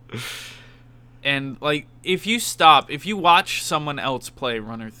 And, like, if you watch someone else play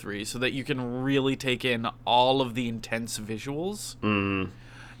Runner 3 so that you can really take in all of the intense visuals,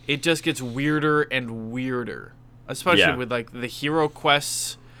 it just gets weirder and weirder. Especially with, like, the hero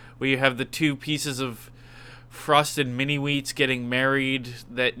quests where you have the two pieces of frosted mini wheats getting married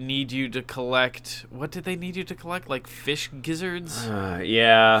that need you to collect. What did they need you to collect? Like fish gizzards?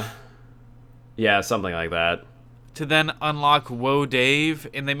 Yeah, something like that. To then unlock Whoa Dave,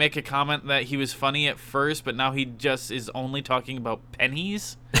 and they make a comment that he was funny at first, but now he just is only talking about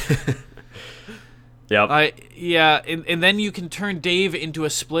pennies. Yep. Yeah, and then you can turn Dave into a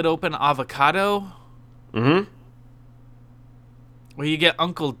split open avocado. Mm-hmm. Where you get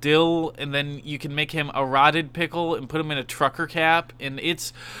Uncle Dill, and then you can make him a rotted pickle and put him in a trucker cap, and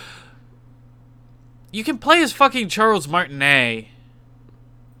it's... You can play as fucking Charles Martinet.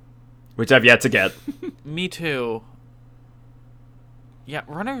 Which I've yet to get. Me too. Yeah,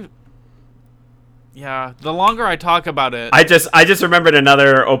 Runner... Yeah, the longer I talk about it... I just remembered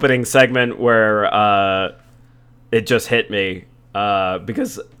another opening segment where it just hit me.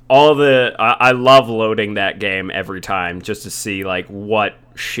 Because I love loading that game every time just to see like what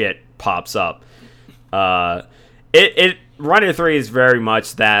shit pops up. Runner 3 is very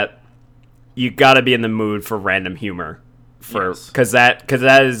much that you got to be in the mood for random humor because that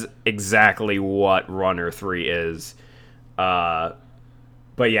is exactly what Runner 3 is. But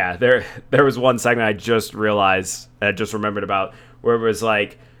yeah, there was one segment I just remembered about where it was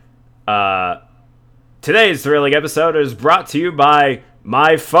like today's thrilling episode is brought to you by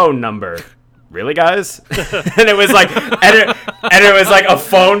my phone number. Really, guys? And it was like, and it was like a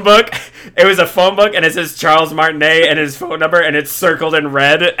phone book. It was a phone book, and it says Charles Martinet and his phone number, and it's circled in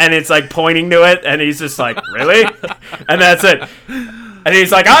red, and it's like pointing to it, and he's just like, really? And that's it. And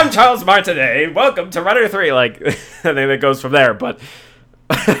he's like, I'm Charles Martinet. Welcome to Runner 3. Like, and then it goes from there. But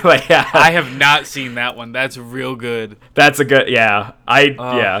yeah, I have not seen that one. That's real good. That's a good. Yeah,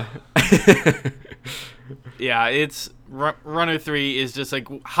 yeah. Yeah, it's Runner 3 is just like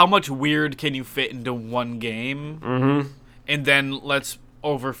how much weird can you fit into one game, and then let's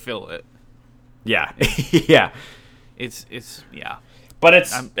overfill it. Yeah, yeah. It's yeah. But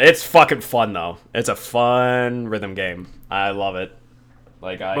it's fucking fun though. It's a fun rhythm game. I love it.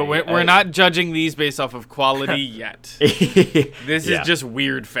 But we're not judging these based off of quality yet. This is just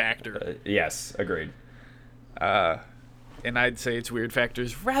weird factor. Yes, agreed. And I'd say its weird factor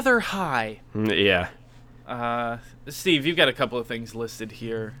is rather high. Yeah. Steve, you've got a couple of things listed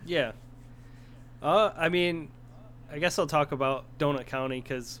here. Yeah. I mean, I guess I'll talk about Donut County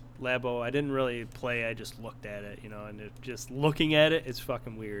because Labo, I didn't really play. I just looked at it, and just looking at it, it's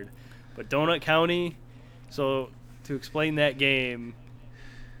fucking weird. But Donut County, so to explain that game,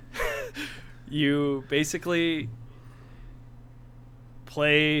 you basically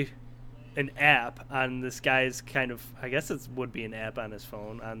play an app on this guy's kind of, I guess it would be an app on his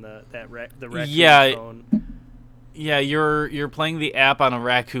phone, on the raccoon's phone. Yeah, you're playing the app on a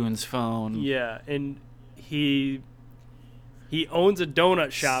raccoon's phone. Yeah, and he owns a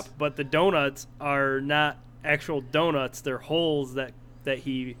donut shop, but the donuts are not actual donuts. They're holes that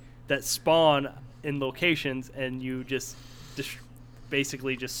spawn in locations, and you just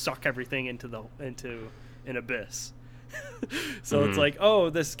basically just suck everything into an abyss. So it's like, oh,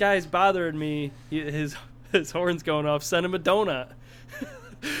 this guy's bothering me. His horn's going off. Send him a donut.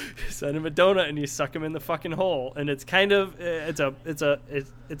 Send him a donut, and you suck him in the fucking hole. And it's kind of it's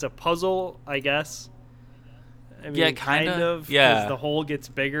a puzzle, I guess. I mean, yeah, kind of. Yeah, because the hole gets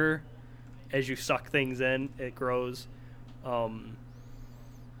bigger as you suck things in. It grows.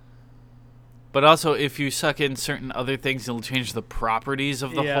 But also, if you suck in certain other things, it'll change the properties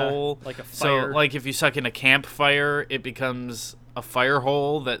of the hole. Like a fire. So, like if you suck in a campfire, it becomes a fire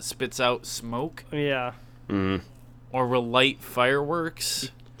hole that spits out smoke. Yeah. Mm-hmm. Or will light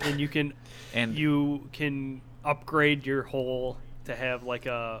fireworks. And you can upgrade your hole to have like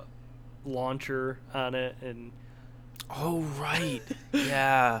a launcher on it, and oh right,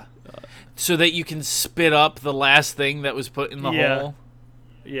 yeah, so that you can spit up the last thing that was put in the hole.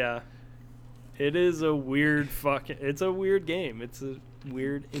 Yeah. It is a weird it's a weird game. It's a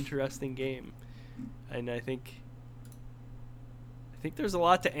weird, interesting game. And I think there's a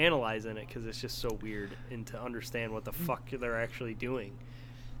lot to analyze in it because it's just so weird and to understand what the fuck they're actually doing.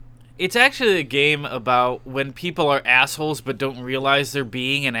 It's actually a game about when people are assholes but don't realize they're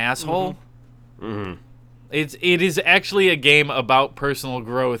being an asshole. Mm-hmm. It is actually a game about personal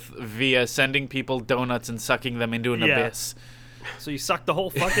growth via sending people donuts and sucking them into an abyss. So you suck the whole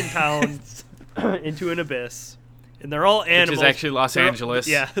fucking town into an abyss, and they're all animals. Which is actually Los Angeles.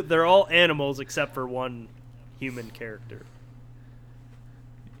 Yeah, they're all animals except for one human character.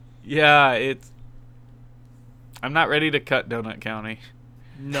 Yeah, I'm not ready to cut Donut County.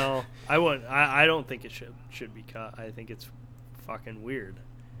 No, I wouldn't. I don't think it should be cut. I think it's fucking weird.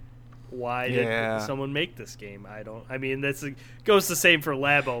 why Yeah. did someone make this game? I mean, that's goes the same for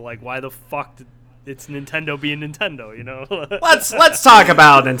Labo. Like, why the fuck did it's Nintendo being Nintendo? You know. Let's talk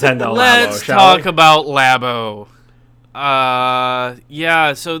about Nintendo Labo. Let's shall talk we? about Labo.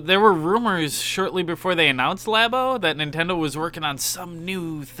 Yeah, so there were rumors shortly before they announced Labo that Nintendo was working on some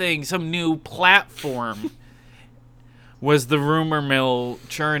new thing, some new platform. Was the rumor mill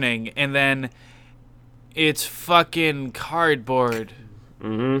churning, and then it's fucking cardboard.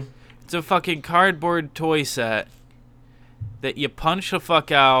 Mm-hmm. It's a fucking cardboard toy set that you punch the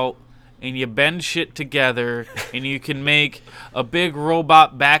fuck out and you bend shit together and you can make a big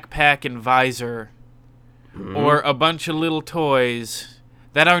robot backpack and visor or a bunch of little toys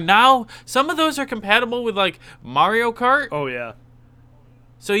that are now, some of those are compatible with like Mario Kart. Oh yeah.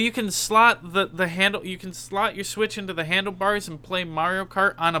 So you can slot the handle, you can slot your Switch into the handlebars and play Mario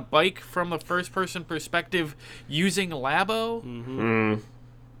Kart on a bike from the first person perspective using Labo. Mm-hmm.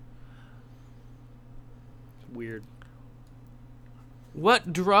 Weird.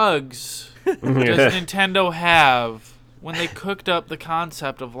 What drugs does Nintendo have when they cooked up the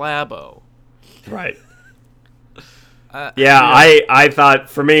concept of Labo? Right. I thought,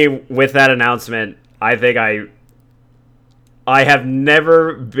 for me, with that announcement, I think I have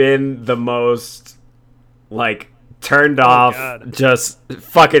never been the most, like, turned off, God. just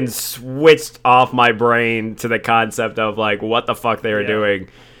fucking switched off my brain to the concept of, like, what the fuck they were doing.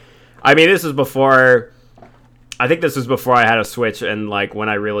 I mean, this was before I had a Switch, and, like, when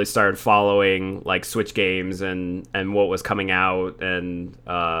I really started following, like, Switch games and what was coming out and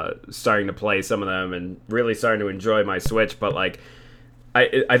starting to play some of them and really starting to enjoy my Switch. But, like,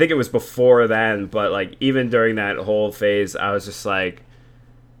 I think it was before then, but, like, even during that whole phase, I was just like,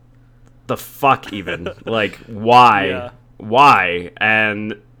 the fuck even? Like, why? Yeah. Why?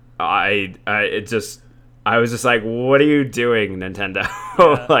 And I was just like, what are you doing, Nintendo?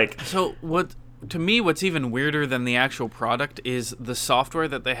 Yeah. Like, So to me, what's even weirder than the actual product is the software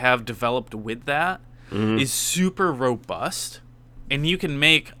that they have developed with that is super robust, and you can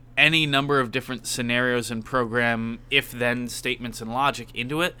make any number of different scenarios and program if-then statements and logic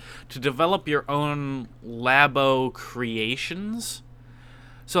into it to develop your own Labo creations.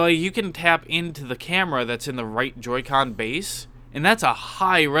 So you can tap into the camera that's in the right Joy-Con base, and that's a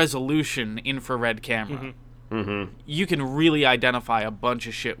high-resolution infrared camera. You can really identify a bunch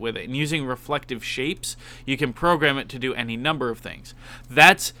of shit with it. And using reflective shapes, you can program it to do any number of things.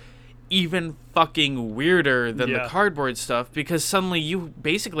 That's even fucking weirder than the cardboard stuff, because suddenly you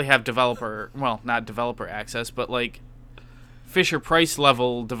basically have not developer access, but like Fisher-Price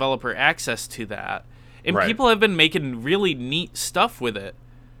level developer access to that. And people have been making really neat stuff with it.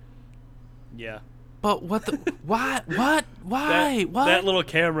 Yeah. But what the... Why? Why? What? That little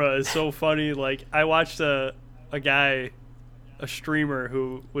camera is so funny. Like, I watched a guy, a streamer,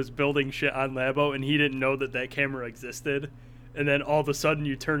 who was building shit on Labo, and he didn't know that camera existed. And then all of a sudden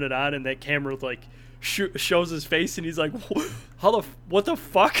you turn it on, and that camera, like, shows his face, and he's like, what the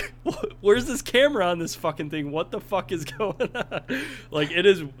fuck? Where's this camera on this fucking thing? What the fuck is going on? Like, it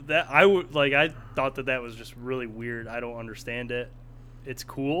is... I thought that was just really weird. I don't understand it. It's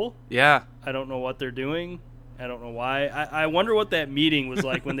cool. Yeah. I don't know what they're doing. I don't know why. I wonder what that meeting was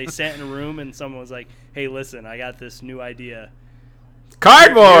like when they sat in a room and someone was like, hey, listen, I got this new idea.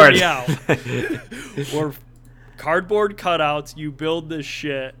 cardboard! Yeah. Or cardboard cutouts. You build this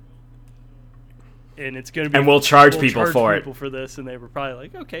shit, and it's going to be... And we'll charge people for it. for this. And they were probably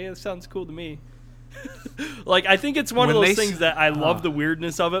like, okay, that sounds cool to me. Like, I think it's one of those things that I love the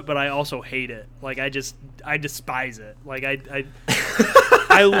weirdness of it, but I also hate it. Like, I despise it. Like,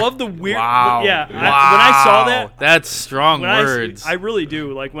 I love the weird... Wow. Yeah. Wow. When I saw that... That's strong words. I really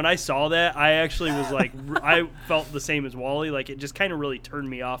do. Like, when I saw that, I actually was like... I felt the same as Wally. Like, it just kind of really turned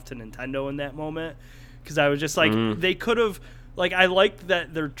me off to Nintendo in that moment. Because I was just like, they could have... Like, I liked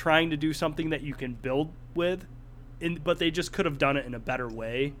that they're trying to do something that you can build with, but they just could have done it in a better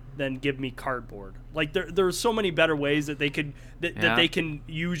way than give me cardboard. Like, there's so many better ways that they could that they can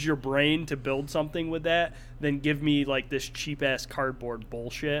use your brain to build something with that than give me like this cheap ass cardboard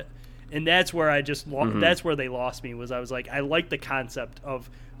bullshit. And that's where I just that's where they lost me. Was I was like, I like the concept of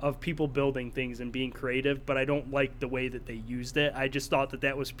people building things and being creative, but I don't like the way that they used it. I just thought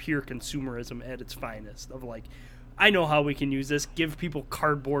that was pure consumerism at its finest. Of like, I know how we can use this. Give people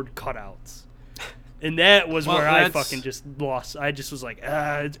cardboard cutouts. And that was where I fucking just lost. I just was like,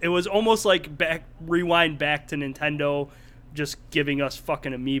 it was almost like rewind back to Nintendo just giving us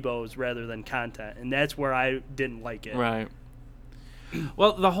fucking amiibos rather than content. And that's where I didn't like it. Right.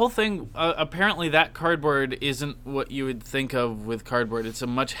 Well, the whole thing, apparently that cardboard isn't what you would think of with cardboard. It's a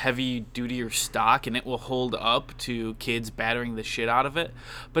much heavy-dutier stock, and it will hold up to kids battering the shit out of it.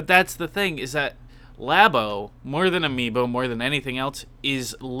 But that's the thing, is that Labo, more than Amiibo, more than anything else,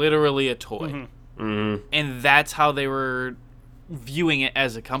 is literally a toy. And that's how they were viewing it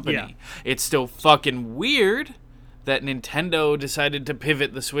as a company. Yeah. It's still fucking weird that Nintendo decided to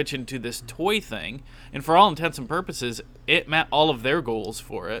pivot the Switch into this toy thing, and for all intents and purposes, it met all of their goals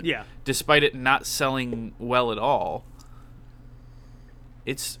for it. Yeah. Despite it not selling well at all.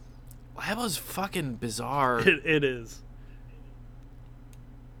 Labo's fucking bizarre. It is.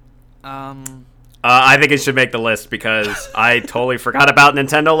 I think it should make the list because I totally forgot about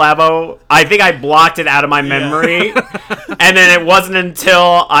Nintendo Labo. I think I blocked it out of my memory. And then it wasn't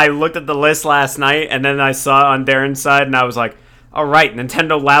until I looked at the list last night and then I saw it on Darren's side and I was like, all right,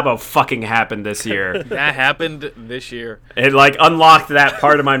 Nintendo Labo fucking happened this year. That happened this year. It like unlocked that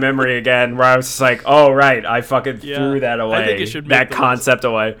part of my memory again where I was just like, oh, right, I fucking threw that away. I think it should make that the concept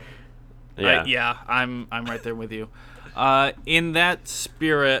away. Yeah, I'm right there with you. In that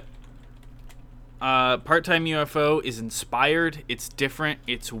spirit, Part-Time UFO is inspired. It's different.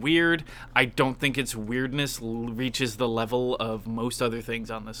 It's weird. I don't think its weirdness reaches the level of most other things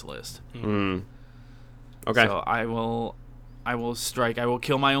on this list. Okay. So I will strike. I will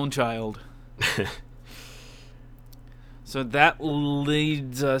kill my own child. So that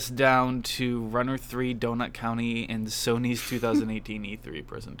leads us down to Runner 3, Donut County, and Sony's 2018 E3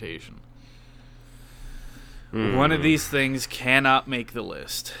 presentation. One of these things cannot make the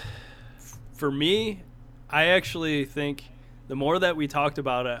list. For me, I actually think the more that we talked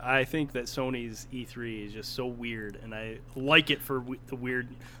about it, I think that Sony's E3 is just so weird, and I like it for the weird.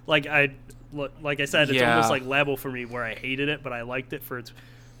 Like I said, it's almost like Labo for me, where I hated it, but I liked it for its.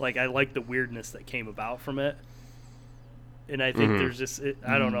 Like I like the weirdness that came about from it, and I think there's just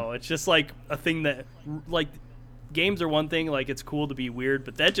I don't know. It's just like a thing that like games are one thing. Like it's cool to be weird,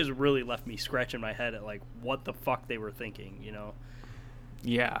 but that just really left me scratching my head at like what the fuck they were thinking. You know?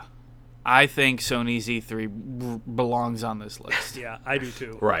 Yeah. I think Sony's E3 belongs on this list. Yeah, I do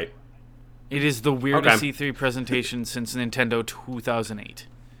too. Right. It is the weirdest E3 presentation since Nintendo 2008.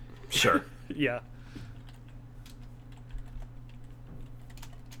 Sure. Yeah.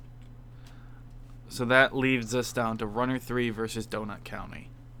 So that leaves us down to Runner 3 versus Donut County.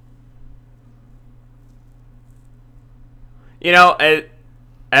 You know,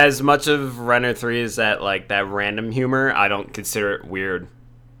 as much of Runner 3 is that like that random humor, I don't consider it weird.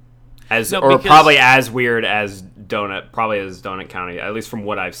 Probably as weird as Donut County, at least from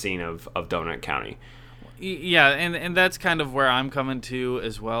what I've seen of Donut County. Yeah, and that's kind of where I'm coming to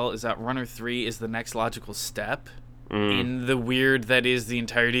as well, is that Runner 3 is the next logical step in the weird that is the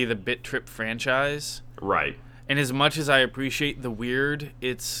entirety of the Bit Trip franchise. Right. And as much as I appreciate the weird,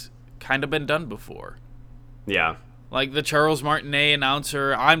 it's kind of been done before. Yeah. Like the Charles Martinet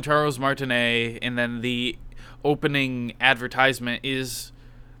announcer, I'm Charles Martinet, and then the opening advertisement is...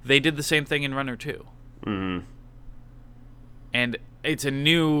 They did the same thing in Runner 2. And it's a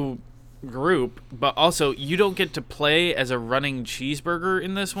new group, but also you don't get to play as a running cheeseburger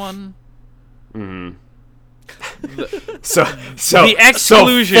in this one. So the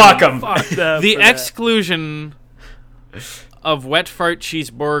exclusion. So fuck 'em. The exclusion of Wet Fart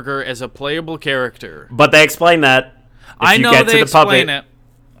Cheeseburger as a playable character. But they explain that. I know they explain it.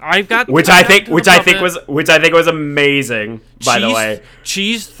 Which I think was amazing, by the way.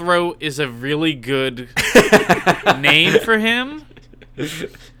 Cheese Throat is a really good name for him.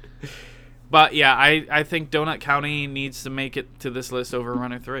 But yeah, I think Donut County needs to make it to this list over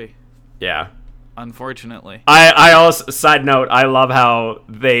Runner 3. Yeah. Unfortunately. I also, side note, I love how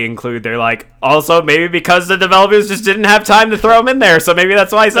they include, they're like, also maybe because the developers just didn't have time to throw him in there, so maybe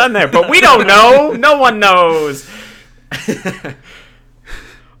that's why he's on there. But we don't know. No one knows.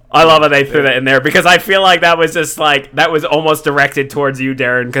 I love how they threw that in there because I feel like that was just like, that was almost directed towards you,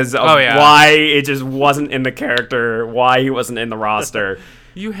 Darren, because of why it just wasn't in the character, why he wasn't in the roster.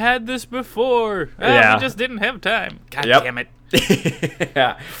 You had this before. Yeah. We just didn't have time. God damn it.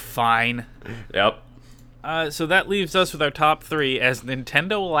 Yeah. Fine. Yep. So that leaves us with our top three as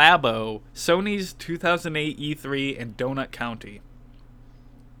Nintendo Labo, Sony's 2008 E3, and Donut County.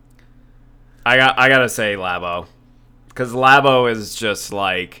 I gotta say Labo. Because Labo is just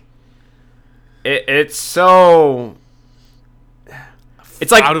like... It's so...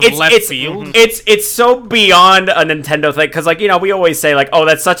 It's like out of left field. It's so beyond a Nintendo thing because, like, you know, we always say like, oh,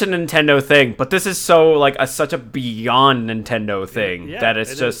 that's such a Nintendo thing, but this is so like such a beyond Nintendo thing that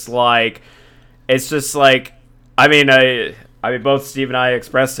it's just like, I mean, both Steve and I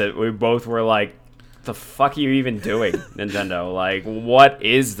expressed it. We both were like, the fuck are you even doing, Nintendo? Like, what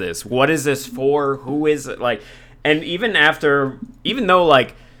is this? What is this for? Who is it? Like, and even though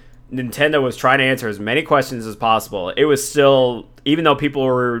like Nintendo was trying to answer as many questions as possible, it was still, even though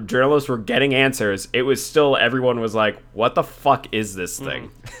journalists were getting answers, it was still, everyone was like, what the fuck is this thing?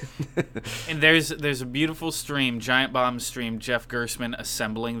 And there's a beautiful stream, Giant Bomb stream, Jeff Gerstmann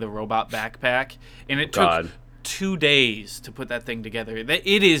assembling the robot backpack, and it took 2 days to put that thing together.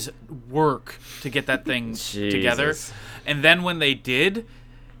 It is work to get that thing together. And then when they did,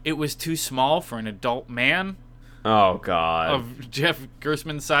 it was too small for an adult man. Oh, God. Of Jeff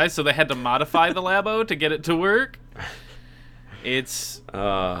Gerstmann's size, so they had to modify the Labo to get it to work. It's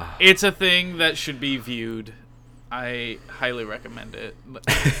a thing that should be viewed. I highly recommend it.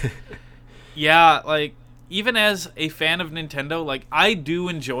 Yeah, like, even as a fan of Nintendo, like, I do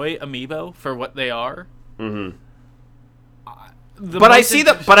enjoy Amiibo for what they are. Mm-hmm. But I see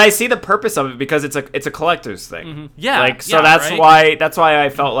the purpose of it, because it's a collector's thing. Mm-hmm. Yeah. Like, so that's why I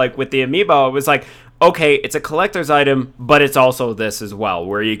felt like with the Amiibo, it was like, okay, it's a collector's item, but it's also this as well,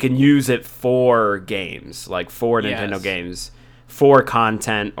 where you can use it for games, like for Nintendo games, for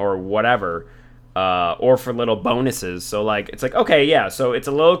content or whatever, or for little bonuses. So like, it's like, okay, yeah, so it's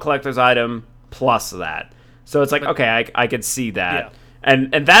a little collector's item plus that. So it's like, okay, I could see that. Yeah.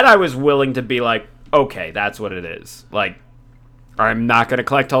 And that I was willing to be like, okay, that's what it is. Like, I'm not going to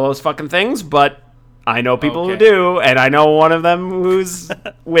collect all those fucking things, but I know people who do, and I know one of them who's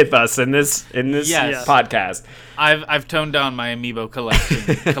with us in this podcast. I've toned down my Amiibo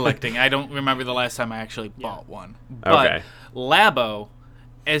collecting. I don't remember the last time I actually bought one. But Labo,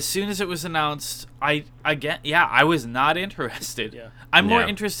 as soon as it was announced, I was not interested. Yeah. I'm more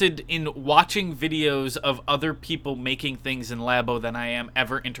interested in watching videos of other people making things in Labo than I am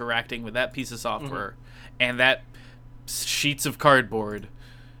ever interacting with that piece of software and that sheets of cardboard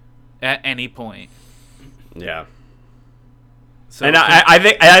at any point. Yeah. So, and I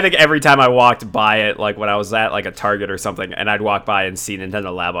think every time I walked by it, like when I was at like a Target or something, and I'd walk by and see Nintendo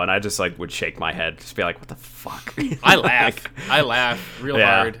Labo, and I just like would shake my head, just be like, "What the fuck?" I laugh real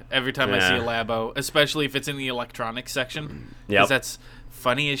hard every time I see a Labo, especially if it's in the electronics section, because that's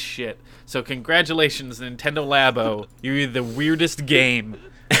funny as shit. So congratulations, Nintendo Labo! You're the weirdest game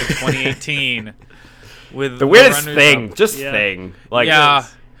of 2018. With the weirdest thing, thing, like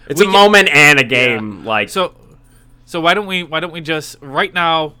it's a moment and a game, like so. So why don't we just right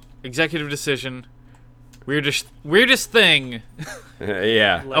now, executive decision, weirdest thing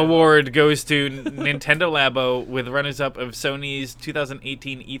award goes to Nintendo Labo, with runners up of Sony's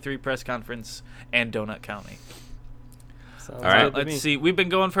 2018 E3 press conference and Donut County. All right, let's see. We've been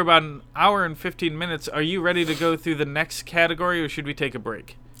going for about an hour and 15 minutes. Are you ready to go through the next category, or should we take a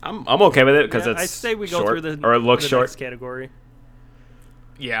break? I'm okay with it because it's I say we short, go through or it looks short. Next category.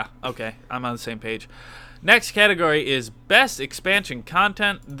 Yeah. Okay. I'm on the same page. Next category is Best Expansion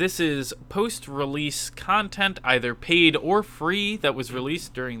Content. This is post-release content, either paid or free, that was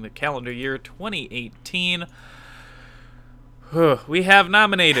released during the calendar year 2018. We have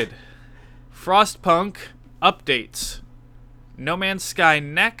nominated Frostpunk Updates, No Man's Sky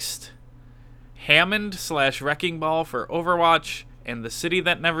Next, Hammond/Wrecking Ball for Overwatch, and The City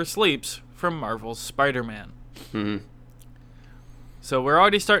That Never Sleeps from Marvel's Spider-Man. Mm-hmm. So we're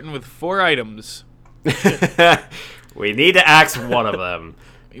already starting with 4 items. We need to axe one of them.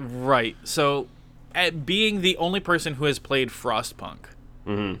 Right. So, being the only person who has played Frostpunk,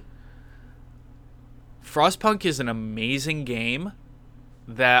 Frostpunk is an amazing game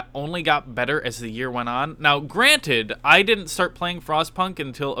that only got better as the year went on. Now, granted, I didn't start playing Frostpunk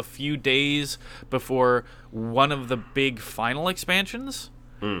until a few days before one of the big final expansions.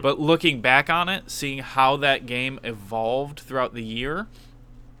 But looking back on it, seeing how that game evolved throughout the year,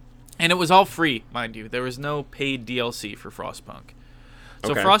 and it was all free, mind you. There was no paid DLC for Frostpunk.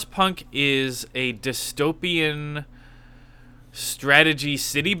 So Frostpunk is a dystopian strategy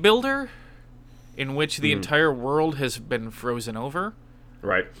city builder in which the entire world has been frozen over.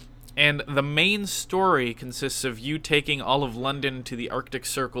 Right. And the main story consists of you taking all of London to the Arctic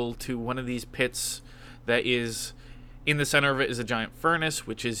Circle to one of these pits that is... In the center of it is a giant furnace,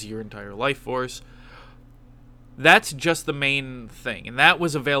 which is your entire life force. That's just the main thing, and that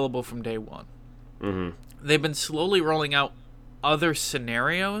was available from day one. They've been slowly rolling out other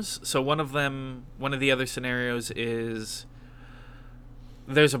scenarios. So one of the other scenarios is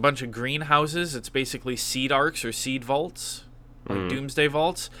there's a bunch of greenhouses. It's basically seed arcs or seed vaults, like doomsday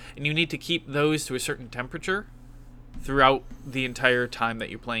vaults, and you need to keep those to a certain temperature throughout the entire time that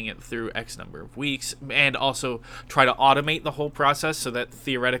you're playing it, through X number of weeks, and also try to automate the whole process so that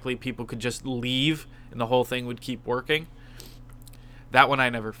theoretically people could just leave and the whole thing would keep working. That one I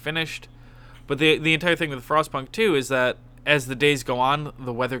never finished. But the entire thing with Frostpunk too is that as the days go on,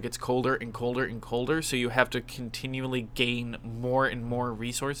 the weather gets colder and colder and colder, so you have to continually gain more and more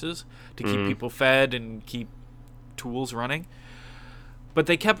resources to keep people fed and keep tools running. But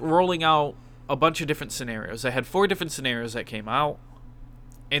they kept rolling out a bunch of different scenarios. They had 4 different scenarios that came out.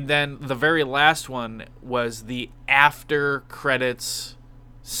 And then the very last one was the after credits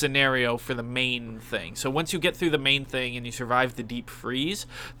scenario for the main thing. So once you get through the main thing and you survive the deep freeze,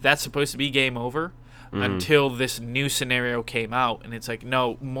 that's supposed to be game over until this new scenario came out. And it's like,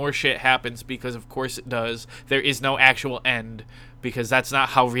 no, more shit happens because of course it does. There is no actual end because that's not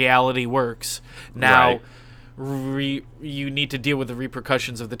how reality works. Now, you need to deal with the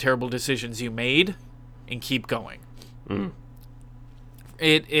repercussions of the terrible decisions you made and keep going.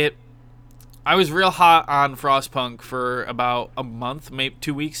 I was real hot on Frostpunk for about a month, maybe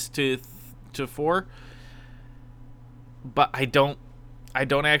 2 weeks to 4, but I don't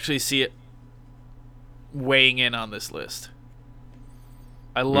actually see it weighing in on this list.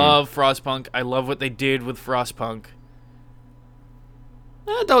 I love Frostpunk. I love what they did with Frostpunk.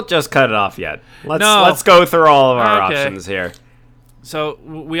 Don't just cut it off yet. Let's go through all of our options here. So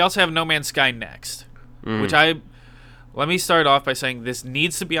we also have No Man's Sky next, which let me start off by saying this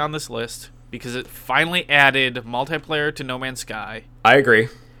needs to be on this list because it finally added multiplayer to No Man's Sky. I agree.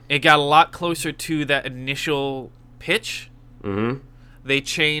 It got a lot closer to that initial pitch. Mm-hmm. They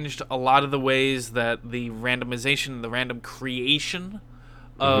changed a lot of the ways that the randomization, the random creation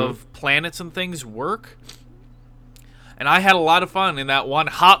of planets and things work. And I had a lot of fun in that one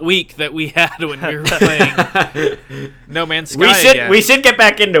hot week that we had when we were playing No Man's Sky. We should get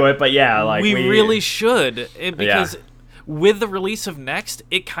back into it, but yeah, we really should. Because with the release of Next,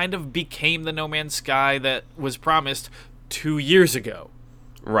 it kind of became the No Man's Sky that was promised 2 years ago.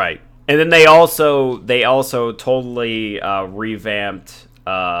 Right. And then they also totally revamped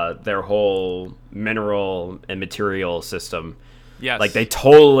their whole mineral and material system. Yes. Like, they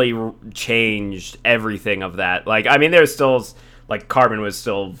totally changed everything of that. Like, I mean, there's still, like, carbon was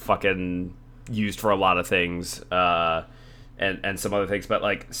still fucking used for a lot of things, and some other things. But,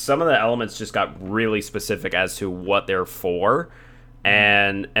 like, some of the elements just got really specific as to what they're for.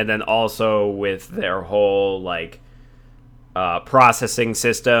 And then also with their whole, like, processing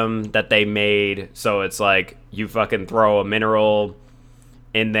system that they made. So it's like, you fucking throw a mineral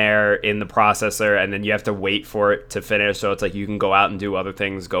in there in the processor and then you have to wait for it to finish, so it's like you can go out and do other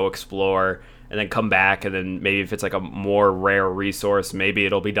things, go explore, and then come back, and then maybe if it's like a more rare resource, maybe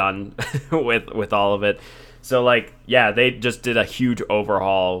it'll be done with all of it. So like, yeah, they just did a huge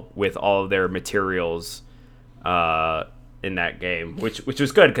overhaul with all of their materials in that game, which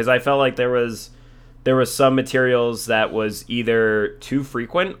was good, because I felt like there was some materials that was either too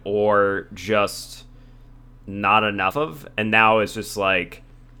frequent or just not enough of, and now it's just like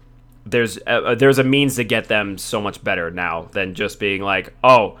there's a means to get them so much better now than just being like,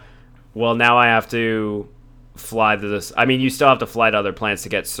 oh, well, now I have to fly to this. I mean, you still have to fly to other planets to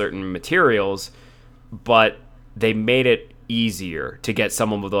get certain materials, but they made it easier to get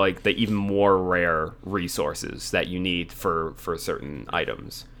some of the even more rare resources that you need for certain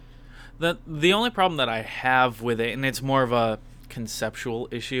items. The only problem that I have with it, and it's more of a conceptual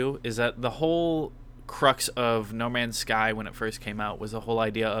issue, is that the whole crux of No Man's Sky when it first came out was the whole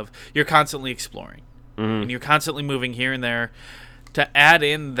idea of you're constantly exploring and you're constantly moving here and there. To add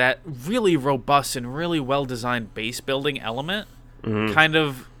in that really robust and really well-designed base building element kind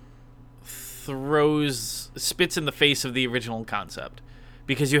of spits in the face of the original concept,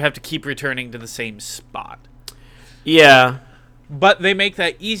 because you have to keep returning to the same spot. Yeah. But they make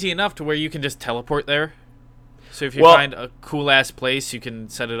that easy enough to where you can just teleport there. So if you find a cool-ass place, you can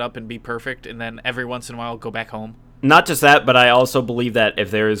set it up and be perfect, and then every once in a while go back home. Not just that, but I also believe that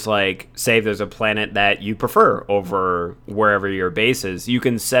if there's, say there's a planet that you prefer over wherever your base is, you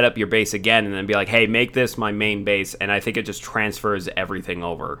can set up your base again and then be like, hey, make this my main base, and I think it just transfers everything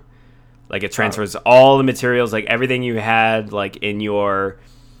over. Like, it transfers all the materials, like, everything you had, like, in your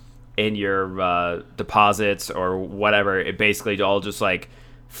deposits or whatever, it basically all just, like,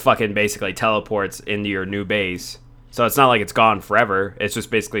 fucking basically teleports into your new base. So it's not like it's gone forever. It's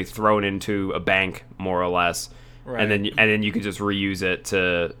just basically thrown into a bank, more or less. Right. And then you can just reuse it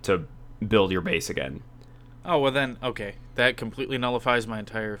to build your base again. Oh, well then, okay. That completely nullifies my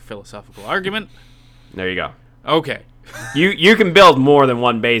entire philosophical argument. There you go. Okay. You can build more than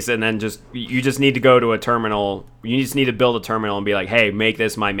one base, and then you just need to go to a terminal. You just need to build a terminal and be like, hey, make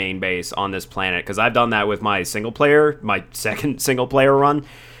this my main base on this planet. Because I've done that with my second single player run.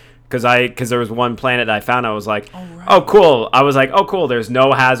 because there was one planet that I found. I was like, right. oh cool. I was like, oh cool. There's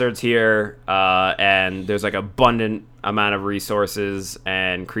no hazards here, and there's like abundant amount of resources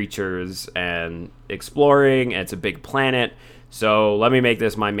and creatures and exploring. And it's a big planet, so let me make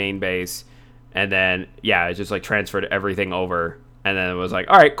this my main base. And then I just like transferred everything over, and then it was like,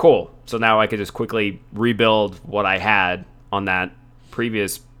 all right, cool. So now I could just quickly rebuild what I had on that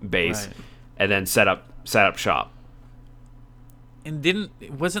previous base, Right. and then set up shop. And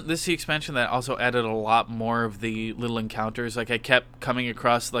wasn't this the expansion that also added a lot more of the little encounters? Like I kept coming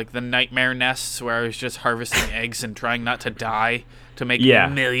across like the nightmare nests where I was just harvesting eggs and trying not to die to make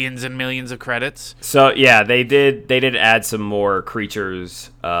millions and millions of credits. So they did add some more creatures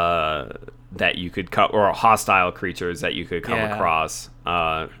that you could or hostile creatures that you could come across.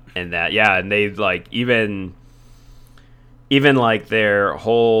 And they like even like their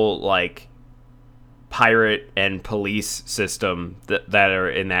whole like pirate and police system that are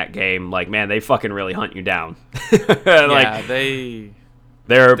in that game, like, man, they fucking really hunt you down. Like,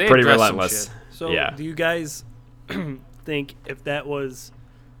 they're pretty relentless. So do you guys think if that was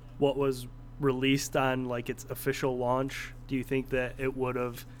what was released on like its official launch, do you think that it would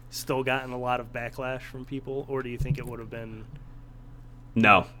have still gotten a lot of backlash from people, or do you think it would have been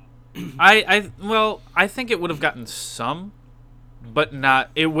no? I think it would have gotten some, but not.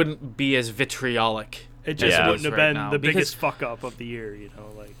 It wouldn't be as vitriolic. It just wouldn't have been the because biggest fuck up of the year,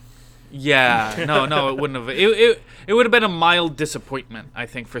 like. Yeah, no, it wouldn't have. It would have been a mild disappointment, I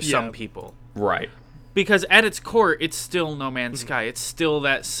think, for some people. Right. Because at its core, it's still No Man's Sky. It's still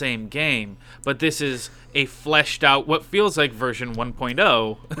that same game, but this is a fleshed out, what feels like version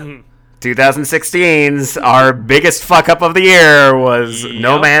 1.0. 2016's our biggest fuck up of the year was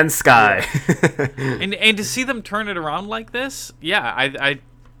No Man's Sky. and to see them turn it around like this, I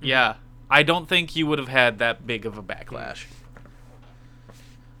don't think you would have had that big of a backlash.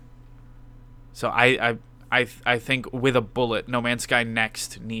 So I think with a bullet, No Man's Sky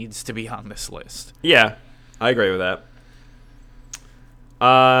Next needs to be on this list. Yeah, I agree with that.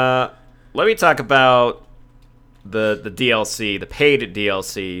 Let me talk about the DLC, the paid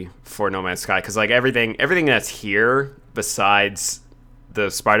DLC for No Man's Sky, because like everything that's here besides the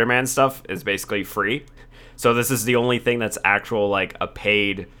Spider-Man stuff is basically free. So this is the only thing that's actual like a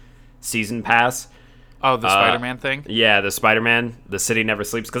paid season pass. Oh, the Spider-Man thing? Yeah, the Spider-Man, the City Never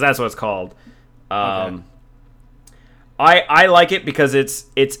Sleeps, because that's what it's called. Okay. I like it because it's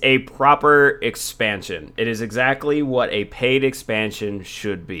a proper expansion. It is exactly what a paid expansion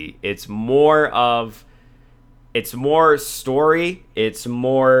should be. It's more story, it's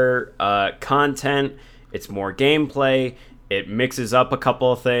more content, it's more gameplay. It mixes up a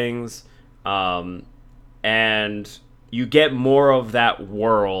couple of things, and you get more of that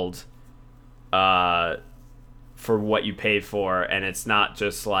world for what you paid for, and it's not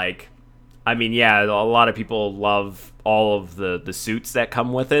just like, I mean, yeah, a lot of people love all of the suits that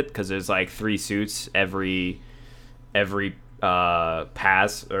come with it, because there's like 3 suits every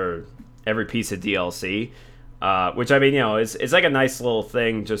pass or every piece of DLC, which, I mean, you know, it's like a nice little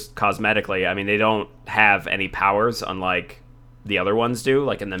thing just cosmetically. I mean, they don't have any powers unlike the other ones do,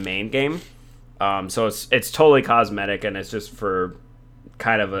 like in the main game. So it's totally cosmetic, and it's just for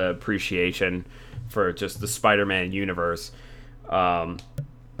kind of an appreciation for just the Spider-Man universe.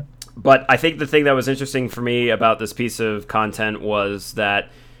 But I think the thing that was interesting for me about this piece of content was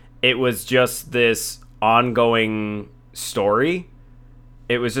that it was just this ongoing story.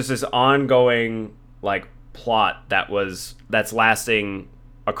 It was just this ongoing like plot that's lasting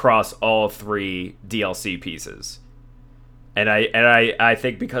across all 3 DLC pieces. And I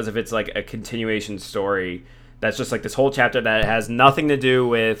think because of it's like a continuation story, that's just like this whole chapter that has nothing to do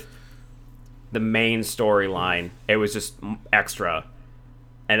with the main storyline. It was just extra.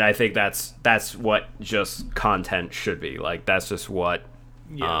 And I think that's what just content should be. Like, that's just what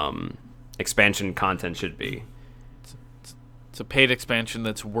expansion content should be. It's a paid expansion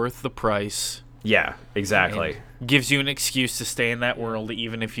that's worth the price. Yeah, exactly. Gives you an excuse to stay in that world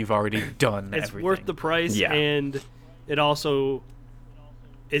even if you've already done it's everything. Worth the price, and it also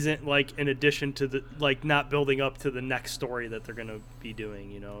isn't like in addition to the like not building up to the next story that they're going to be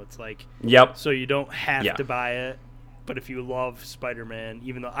doing, you know. It's like so you don't have to buy it. But if you love Spider-Man,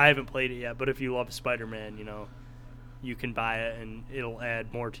 even though I haven't played it yet, but if you love Spider-Man, you know, you can buy it and it'll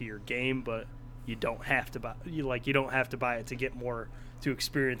add more to your game, but you don't have to buy you don't have to buy it to get more, to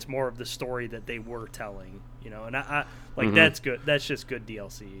experience more of the story that they were telling, you know. And I like that's good. That's just good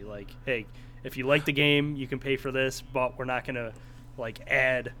DLC. Like, hey, if you like the game, you can pay for this, but we're not going to like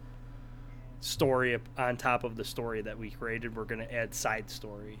add story on top of the story that we created. We're going to add side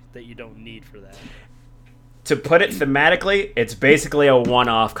story that you don't need for that. to put it thematically, it's basically a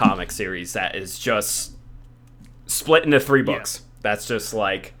one-off comic series that is just split into 3 books. That's just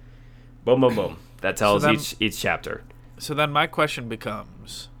like boom, boom, boom. That tells each chapter. So then my question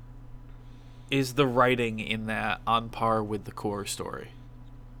becomes, is the writing in that on par with the core story?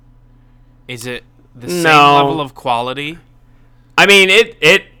 Is it the same level of quality? I mean,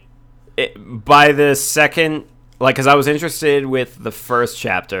 it by the second, like, because I was interested with the first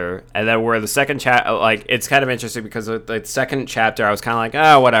chapter, and then where the second chapter, like, it's kind of interesting because the second chapter I was kind of like,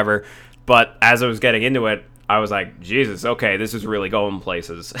 oh, whatever. But as I was getting into it, I was like, Jesus, okay, this is really going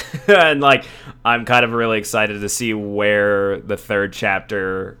places. And, like, I'm kind of really excited to see where the third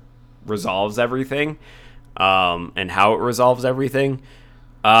chapter resolves everything, and how it resolves everything.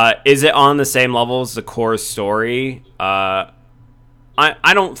 Is it on the same level as the core story? I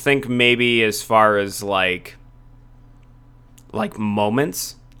don't think maybe as far as, like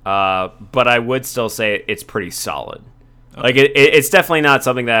moments, but I would still say it's pretty solid. Okay. Like, it's definitely not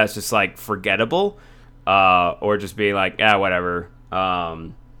something that's just, like, forgettable. Or just being like, yeah, whatever.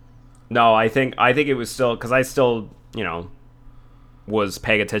 No, I think it was still, because I still, was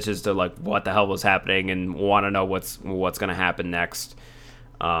paying attention to like what the hell was happening and want to know what's going to happen next.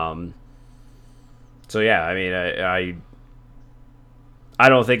 So yeah, I mean, I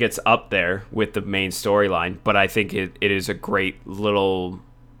don't think it's up there with the main storyline, but I think it is a great little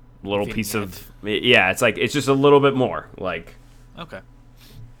piece of, yeah, it's like, it's just a little bit more like, okay.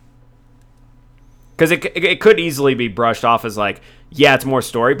 Because it could easily be brushed off as like, yeah, it's more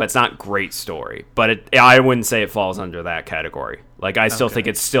story, but it's not great story. But I wouldn't say it falls under that category. Like, I still think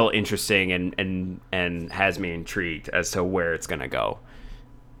it's still interesting and has me intrigued as to where it's going to go.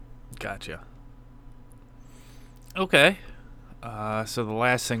 Gotcha. Okay. So the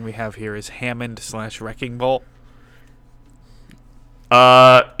last thing we have here is Hammond/Wrecking Ball.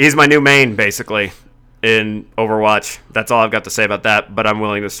 He's my new main, basically, in Overwatch. That's all I've got to say about that, but I'm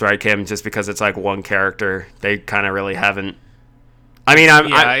willing to strike him just because it's like one character. They kind of really haven't. I mean,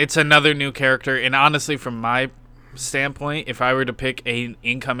 it's another new character, and honestly, from my standpoint, if I were to pick an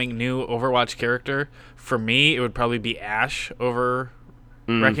incoming new Overwatch character, for me, it would probably be Ashe over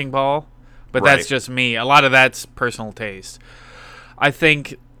Wrecking Ball, but that's just me. A lot of that's personal taste. I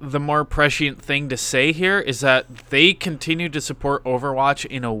think the more prescient thing to say here is that they continue to support Overwatch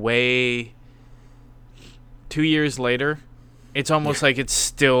in a way. 2 years later, it's almost like it's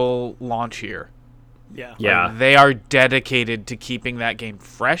still launch year. Yeah. Yeah. Like, they are dedicated to keeping that game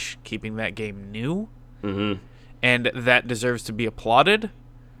fresh, keeping that game new, and that deserves to be applauded.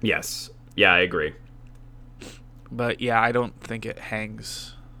 Yes. Yeah, I agree. But yeah, I don't think it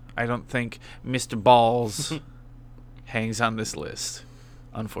hangs. I don't think Mr. Balls hangs on this list,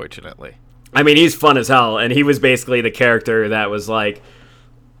 unfortunately. I mean, he's fun as hell, and he was basically the character that was like,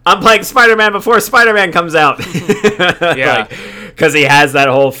 I'm playing Spider-Man before Spider-Man comes out. Yeah. Because he has that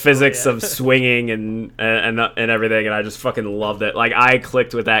whole physics of swinging and everything, and I just fucking loved it. Like, I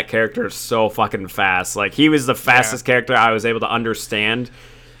clicked with that character so fucking fast. Like, he was the fastest character I was able to understand.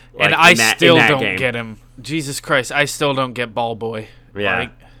 Like, and I still don't game. get him. Jesus Christ, I still don't get Ball Boy. Yeah.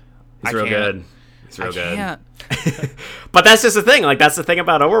 Like, he's real good. He's real good. Can't. But that's just the thing. Like, that's the thing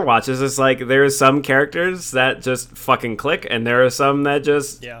about Overwatch is it's like there's some characters that just fucking click, and there are some that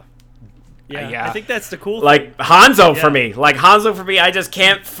just Yeah. Yeah. I think that's the cool like thing. Hanzo for me. Like, Hanzo for me, I just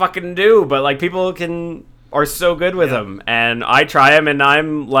can't fucking do. But like, people are so good with him, and I try him, and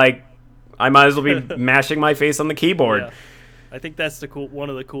I'm like, I might as well be mashing my face on the keyboard. Yeah. I think that's one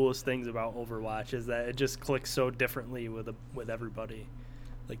of the coolest things about Overwatch is that it just clicks so differently with everybody.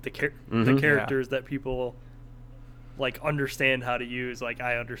 Like the characters that people like understand how to use. Like,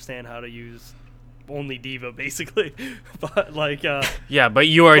 I understand how to use only D.Va basically, but like yeah, but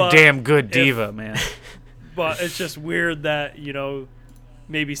you are a damn good D.Va, man. But it's just weird that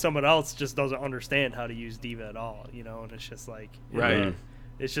maybe someone else just doesn't understand how to use D.Va at all, and it's just like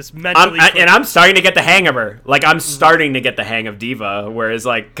it's just mentally. I'm starting to get the hang of her. Like, I'm starting to get the hang of D.Va. Whereas,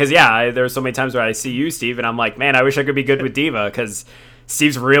 like, because there's so many times where I see you, Steve, and I'm like, man, I wish I could be good with D.Va because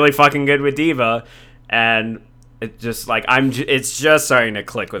Steve's really fucking good with D.Va, and it just like it's just starting to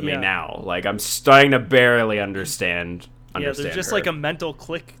click with me now. Like, I'm starting to barely understand. Yeah, there's just her. like a mental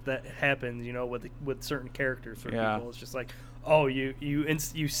click that happens, with certain characters for people. It's just like, oh, you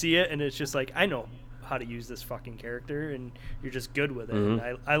see it, and it's just like, I know how to use this fucking character, and you're just good with it.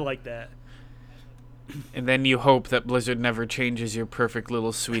 And I like that. And then you hope that Blizzard never changes your perfect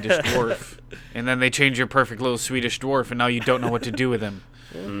little Swedish dwarf. And then they change your perfect little Swedish dwarf, and now you don't know what to do with him.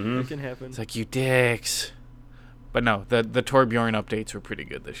 It can happen. It's like, you dicks. But no, the Torbjorn updates were pretty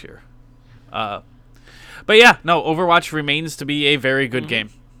good this year. But yeah, no, Overwatch remains to be a very good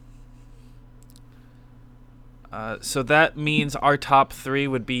game. So that means our top 3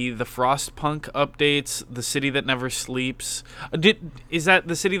 would be the Frostpunk updates, The City That Never Sleeps. Is that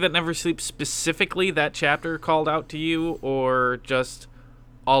The City That Never Sleeps specifically, that chapter called out to you, or just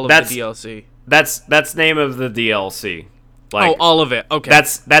all of the DLC? That's the name of the DLC. Like, all of it. Okay.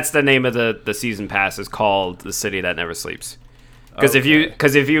 That's the name of the season pass, is called The City That Never Sleeps. Because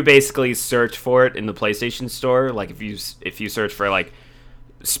if you basically search for it in the PlayStation Store, like if you search for like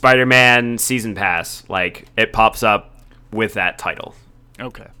Spider-Man Season Pass, like it pops up with that title.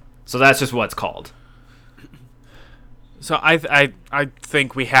 Okay. So that's just what it's called. So I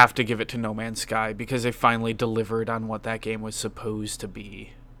think we have to give it to No Man's Sky because they finally delivered on what that game was supposed to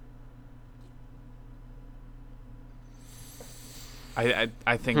be. I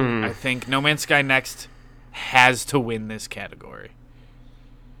think No Man's Sky Next has to win this category.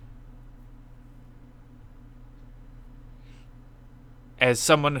 As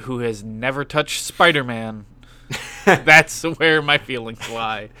someone who has never touched Spider-Man, that's where my feelings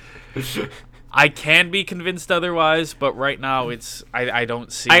lie. I can be convinced otherwise, but right now it's I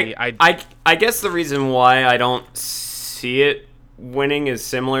don't see. I guess the reason why I don't see it winning is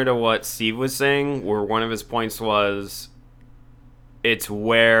similar to what Steve was saying, where one of his points was it's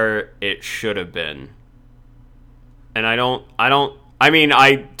where it should have been. And I mean,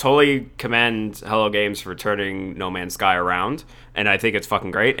 I totally commend Hello Games for turning No Man's Sky around, and I think it's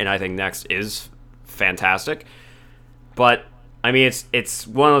fucking great, and I think Next is fantastic. But I mean, it's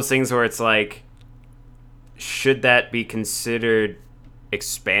one of those things where it's like, should that be considered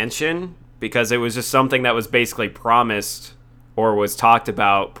expansion? Because it was just something that was basically promised or was talked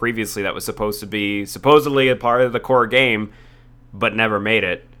about previously that was supposed to be supposedly a part of the core game, but never made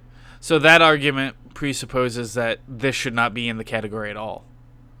it. So that argument presupposes that this should not be in the category at all.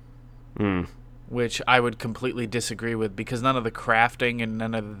 Which I would completely disagree with, because none of the crafting and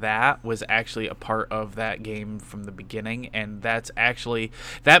none of that was actually a part of that game from the beginning, and that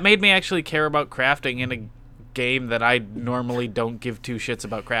made me actually care about crafting in a game that I normally don't give two shits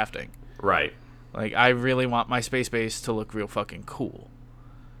about crafting. Right. Like, I really want my space base to look real fucking cool.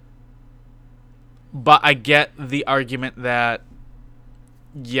 But I get the argument that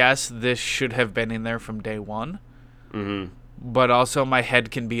yes, this should have been in there from day one. Mm-hmm. But also my head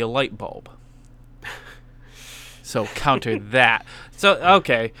can be a light bulb. So counter that. So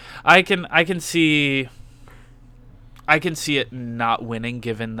okay, I can see it not winning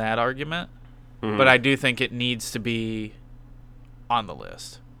given that argument. Mm-hmm. But I do think it needs to be on the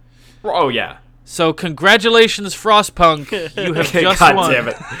list. Oh yeah. So congratulations, Frostpunk. You have just God won. Damn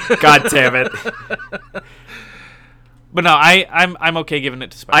it. God damn it. But no, I'm okay giving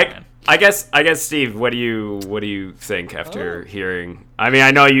it to Spider-Man. I guess Steve, what do you think after hearing? I mean,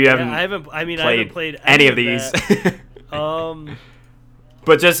 I know you haven't. I haven't played any of these.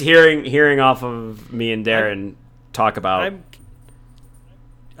 But just hearing off of me and Darren talk about.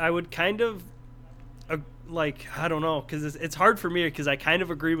 I would kind of like, I don't know, because it's hard for me, because I kind of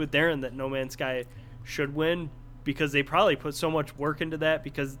agree with Darren that No Man's Sky should win, because they probably put so much work into that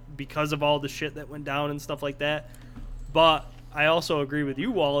because of all the shit that went down and stuff like that. But I also agree with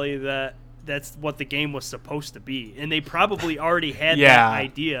you, Wally, that that's what the game was supposed to be. And they probably already had that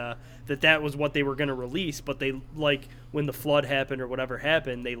idea that was what they were going to release, but they, like, when the flood happened or whatever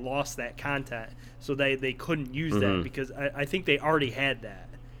happened, they lost that content. So they couldn't use that, because I think they already had that.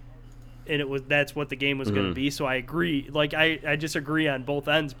 And that's what the game was going to be. So I agree. Like, I just agree on both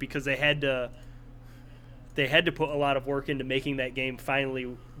ends, because they had to put a lot of work into making that game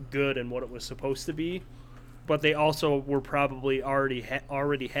finally good and what it was supposed to be. But they also were probably already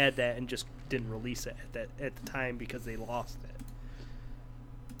had that and just didn't release it at the time because they lost it.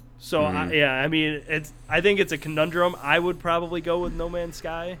 So I mean, I think it's a conundrum. I would probably go with No Man's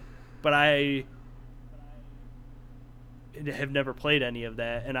Sky, but I have never played any of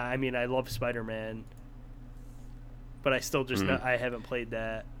that, and I mean, I love Spider-Man, but I still just I haven't played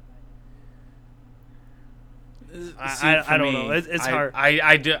that. I don't know. It's hard.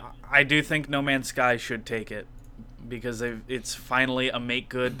 I do think No Man's Sky should take it, because it's finally a make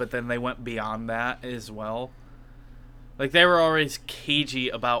good, but then they went beyond that as well. Like, they were always cagey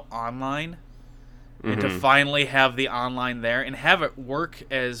about online, and to finally have the online there and have it work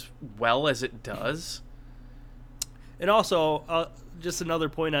as well as it does. And also, just another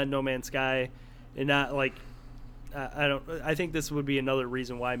point on No Man's Sky, and not like, I think this would be another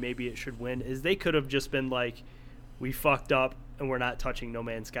reason why maybe it should win, is they could have just been like, we fucked up and we're not touching No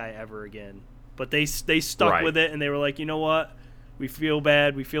Man's Sky ever again. But they stuck with it, and they were like, you know what? We feel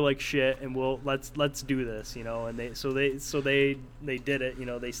bad, we feel like shit, and let's do this, you know. And they did it, you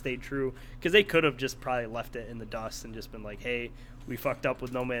know. They stayed true, because they could have just probably left it in the dust and just been like, hey, we fucked up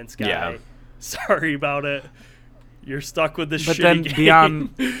with No Man's Sky. Yeah. Sorry about it. You're stuck with this But shitty then game. beyond-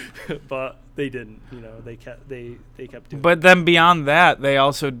 but they didn't. They kept doing. But then beyond that, they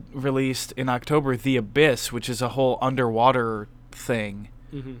also released in October The Abyss, which is a whole underwater thing,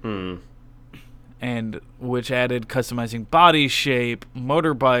 and which added customizing body shape,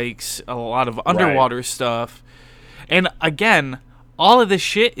 motorbikes, a lot of underwater stuff. And again, all of this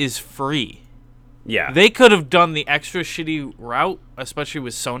shit is free. Yeah. They could have done the extra shitty route, especially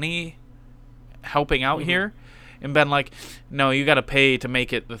with Sony helping out here, and been like, no, you got to pay to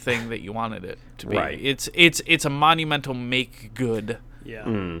make it the thing that you wanted it to be. Right. It's a monumental make good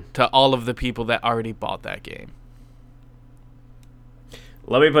to all of the people that already bought that game.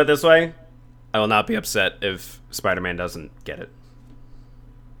 Let me put it this way. I will not be upset if Spider-Man doesn't get it.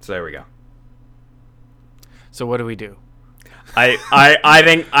 So there we go. So what do we do?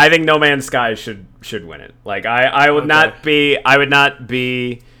 I think No Man's Sky should win it. Like I would not be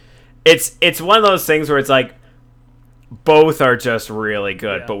it's one of those things where it's like both are just really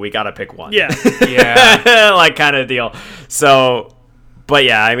good, but we got to pick one. Yeah. Yeah. Like kind of deal. So but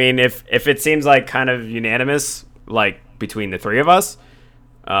yeah, I mean if it seems like kind of unanimous like between the three of us,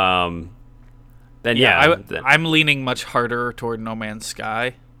 then I'm leaning much harder toward No Man's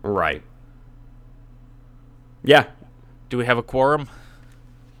Sky. right. Yeah. Do we have a quorum?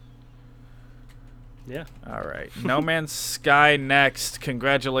 Yeah. All right. No Man's Sky next.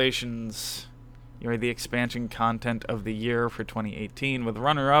 Congratulations. You're the expansion content of the year for 2018 with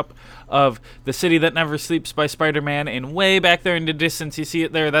runner-up of The City That Never Sleeps by Spider-Man, and way back there in the distance, you see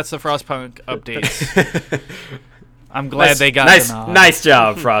it there, that's the Frostpunk updates. I'm glad they got the nod. Nice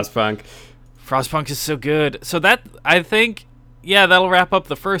job, Frostpunk. Frostpunk is so good. So that, I think, that'll wrap up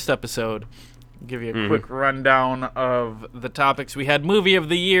the first episode. Give you a quick rundown of the topics. We had Movie of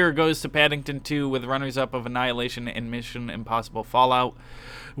the Year goes to Paddington 2 with runners-up of Annihilation and Mission Impossible Fallout.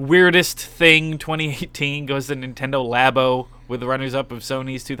 Weirdest Thing 2018 goes to Nintendo Labo with runners-up of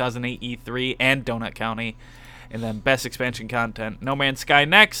Sony's 2008 E3 and Donut County. And then Best Expansion Content, No Man's Sky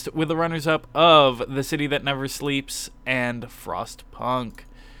next with the runners-up of The City That Never Sleeps and Frostpunk.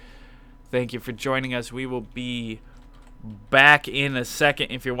 Thank you for joining us. We will be back in a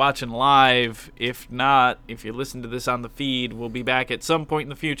second if you're watching live. If not, if you listen to this on the feed, we'll be back at some point in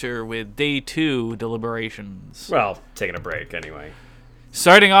the future with Day 2 deliberations. Well, taking a break anyway.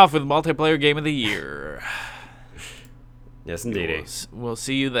 Starting off with Multiplayer Game of the Year. Yes, indeed. We'll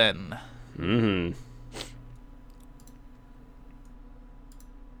see you then. Mm-hmm.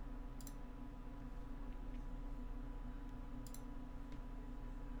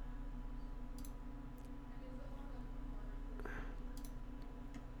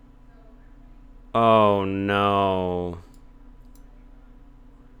 Oh no.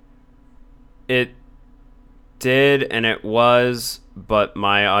 It did, and it was, but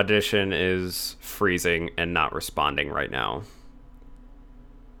my audition is freezing and not responding right now.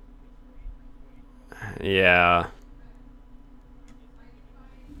 Yeah.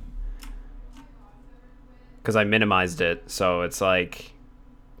 Because I minimized it, so it's like...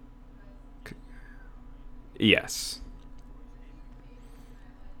 Yes.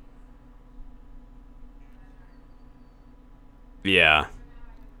 Yeah.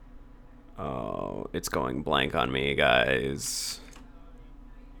 Oh, it's going blank on me, guys.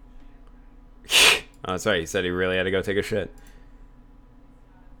 Oh, sorry. He said he really had to go take a shit.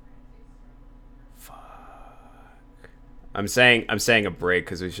 Fuck. I'm saying a break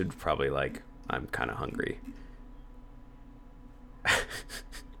because we should probably I'm kind of hungry.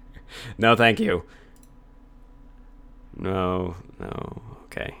 No, thank you. No.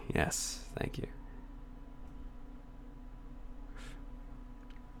 Okay. Yes. Thank you.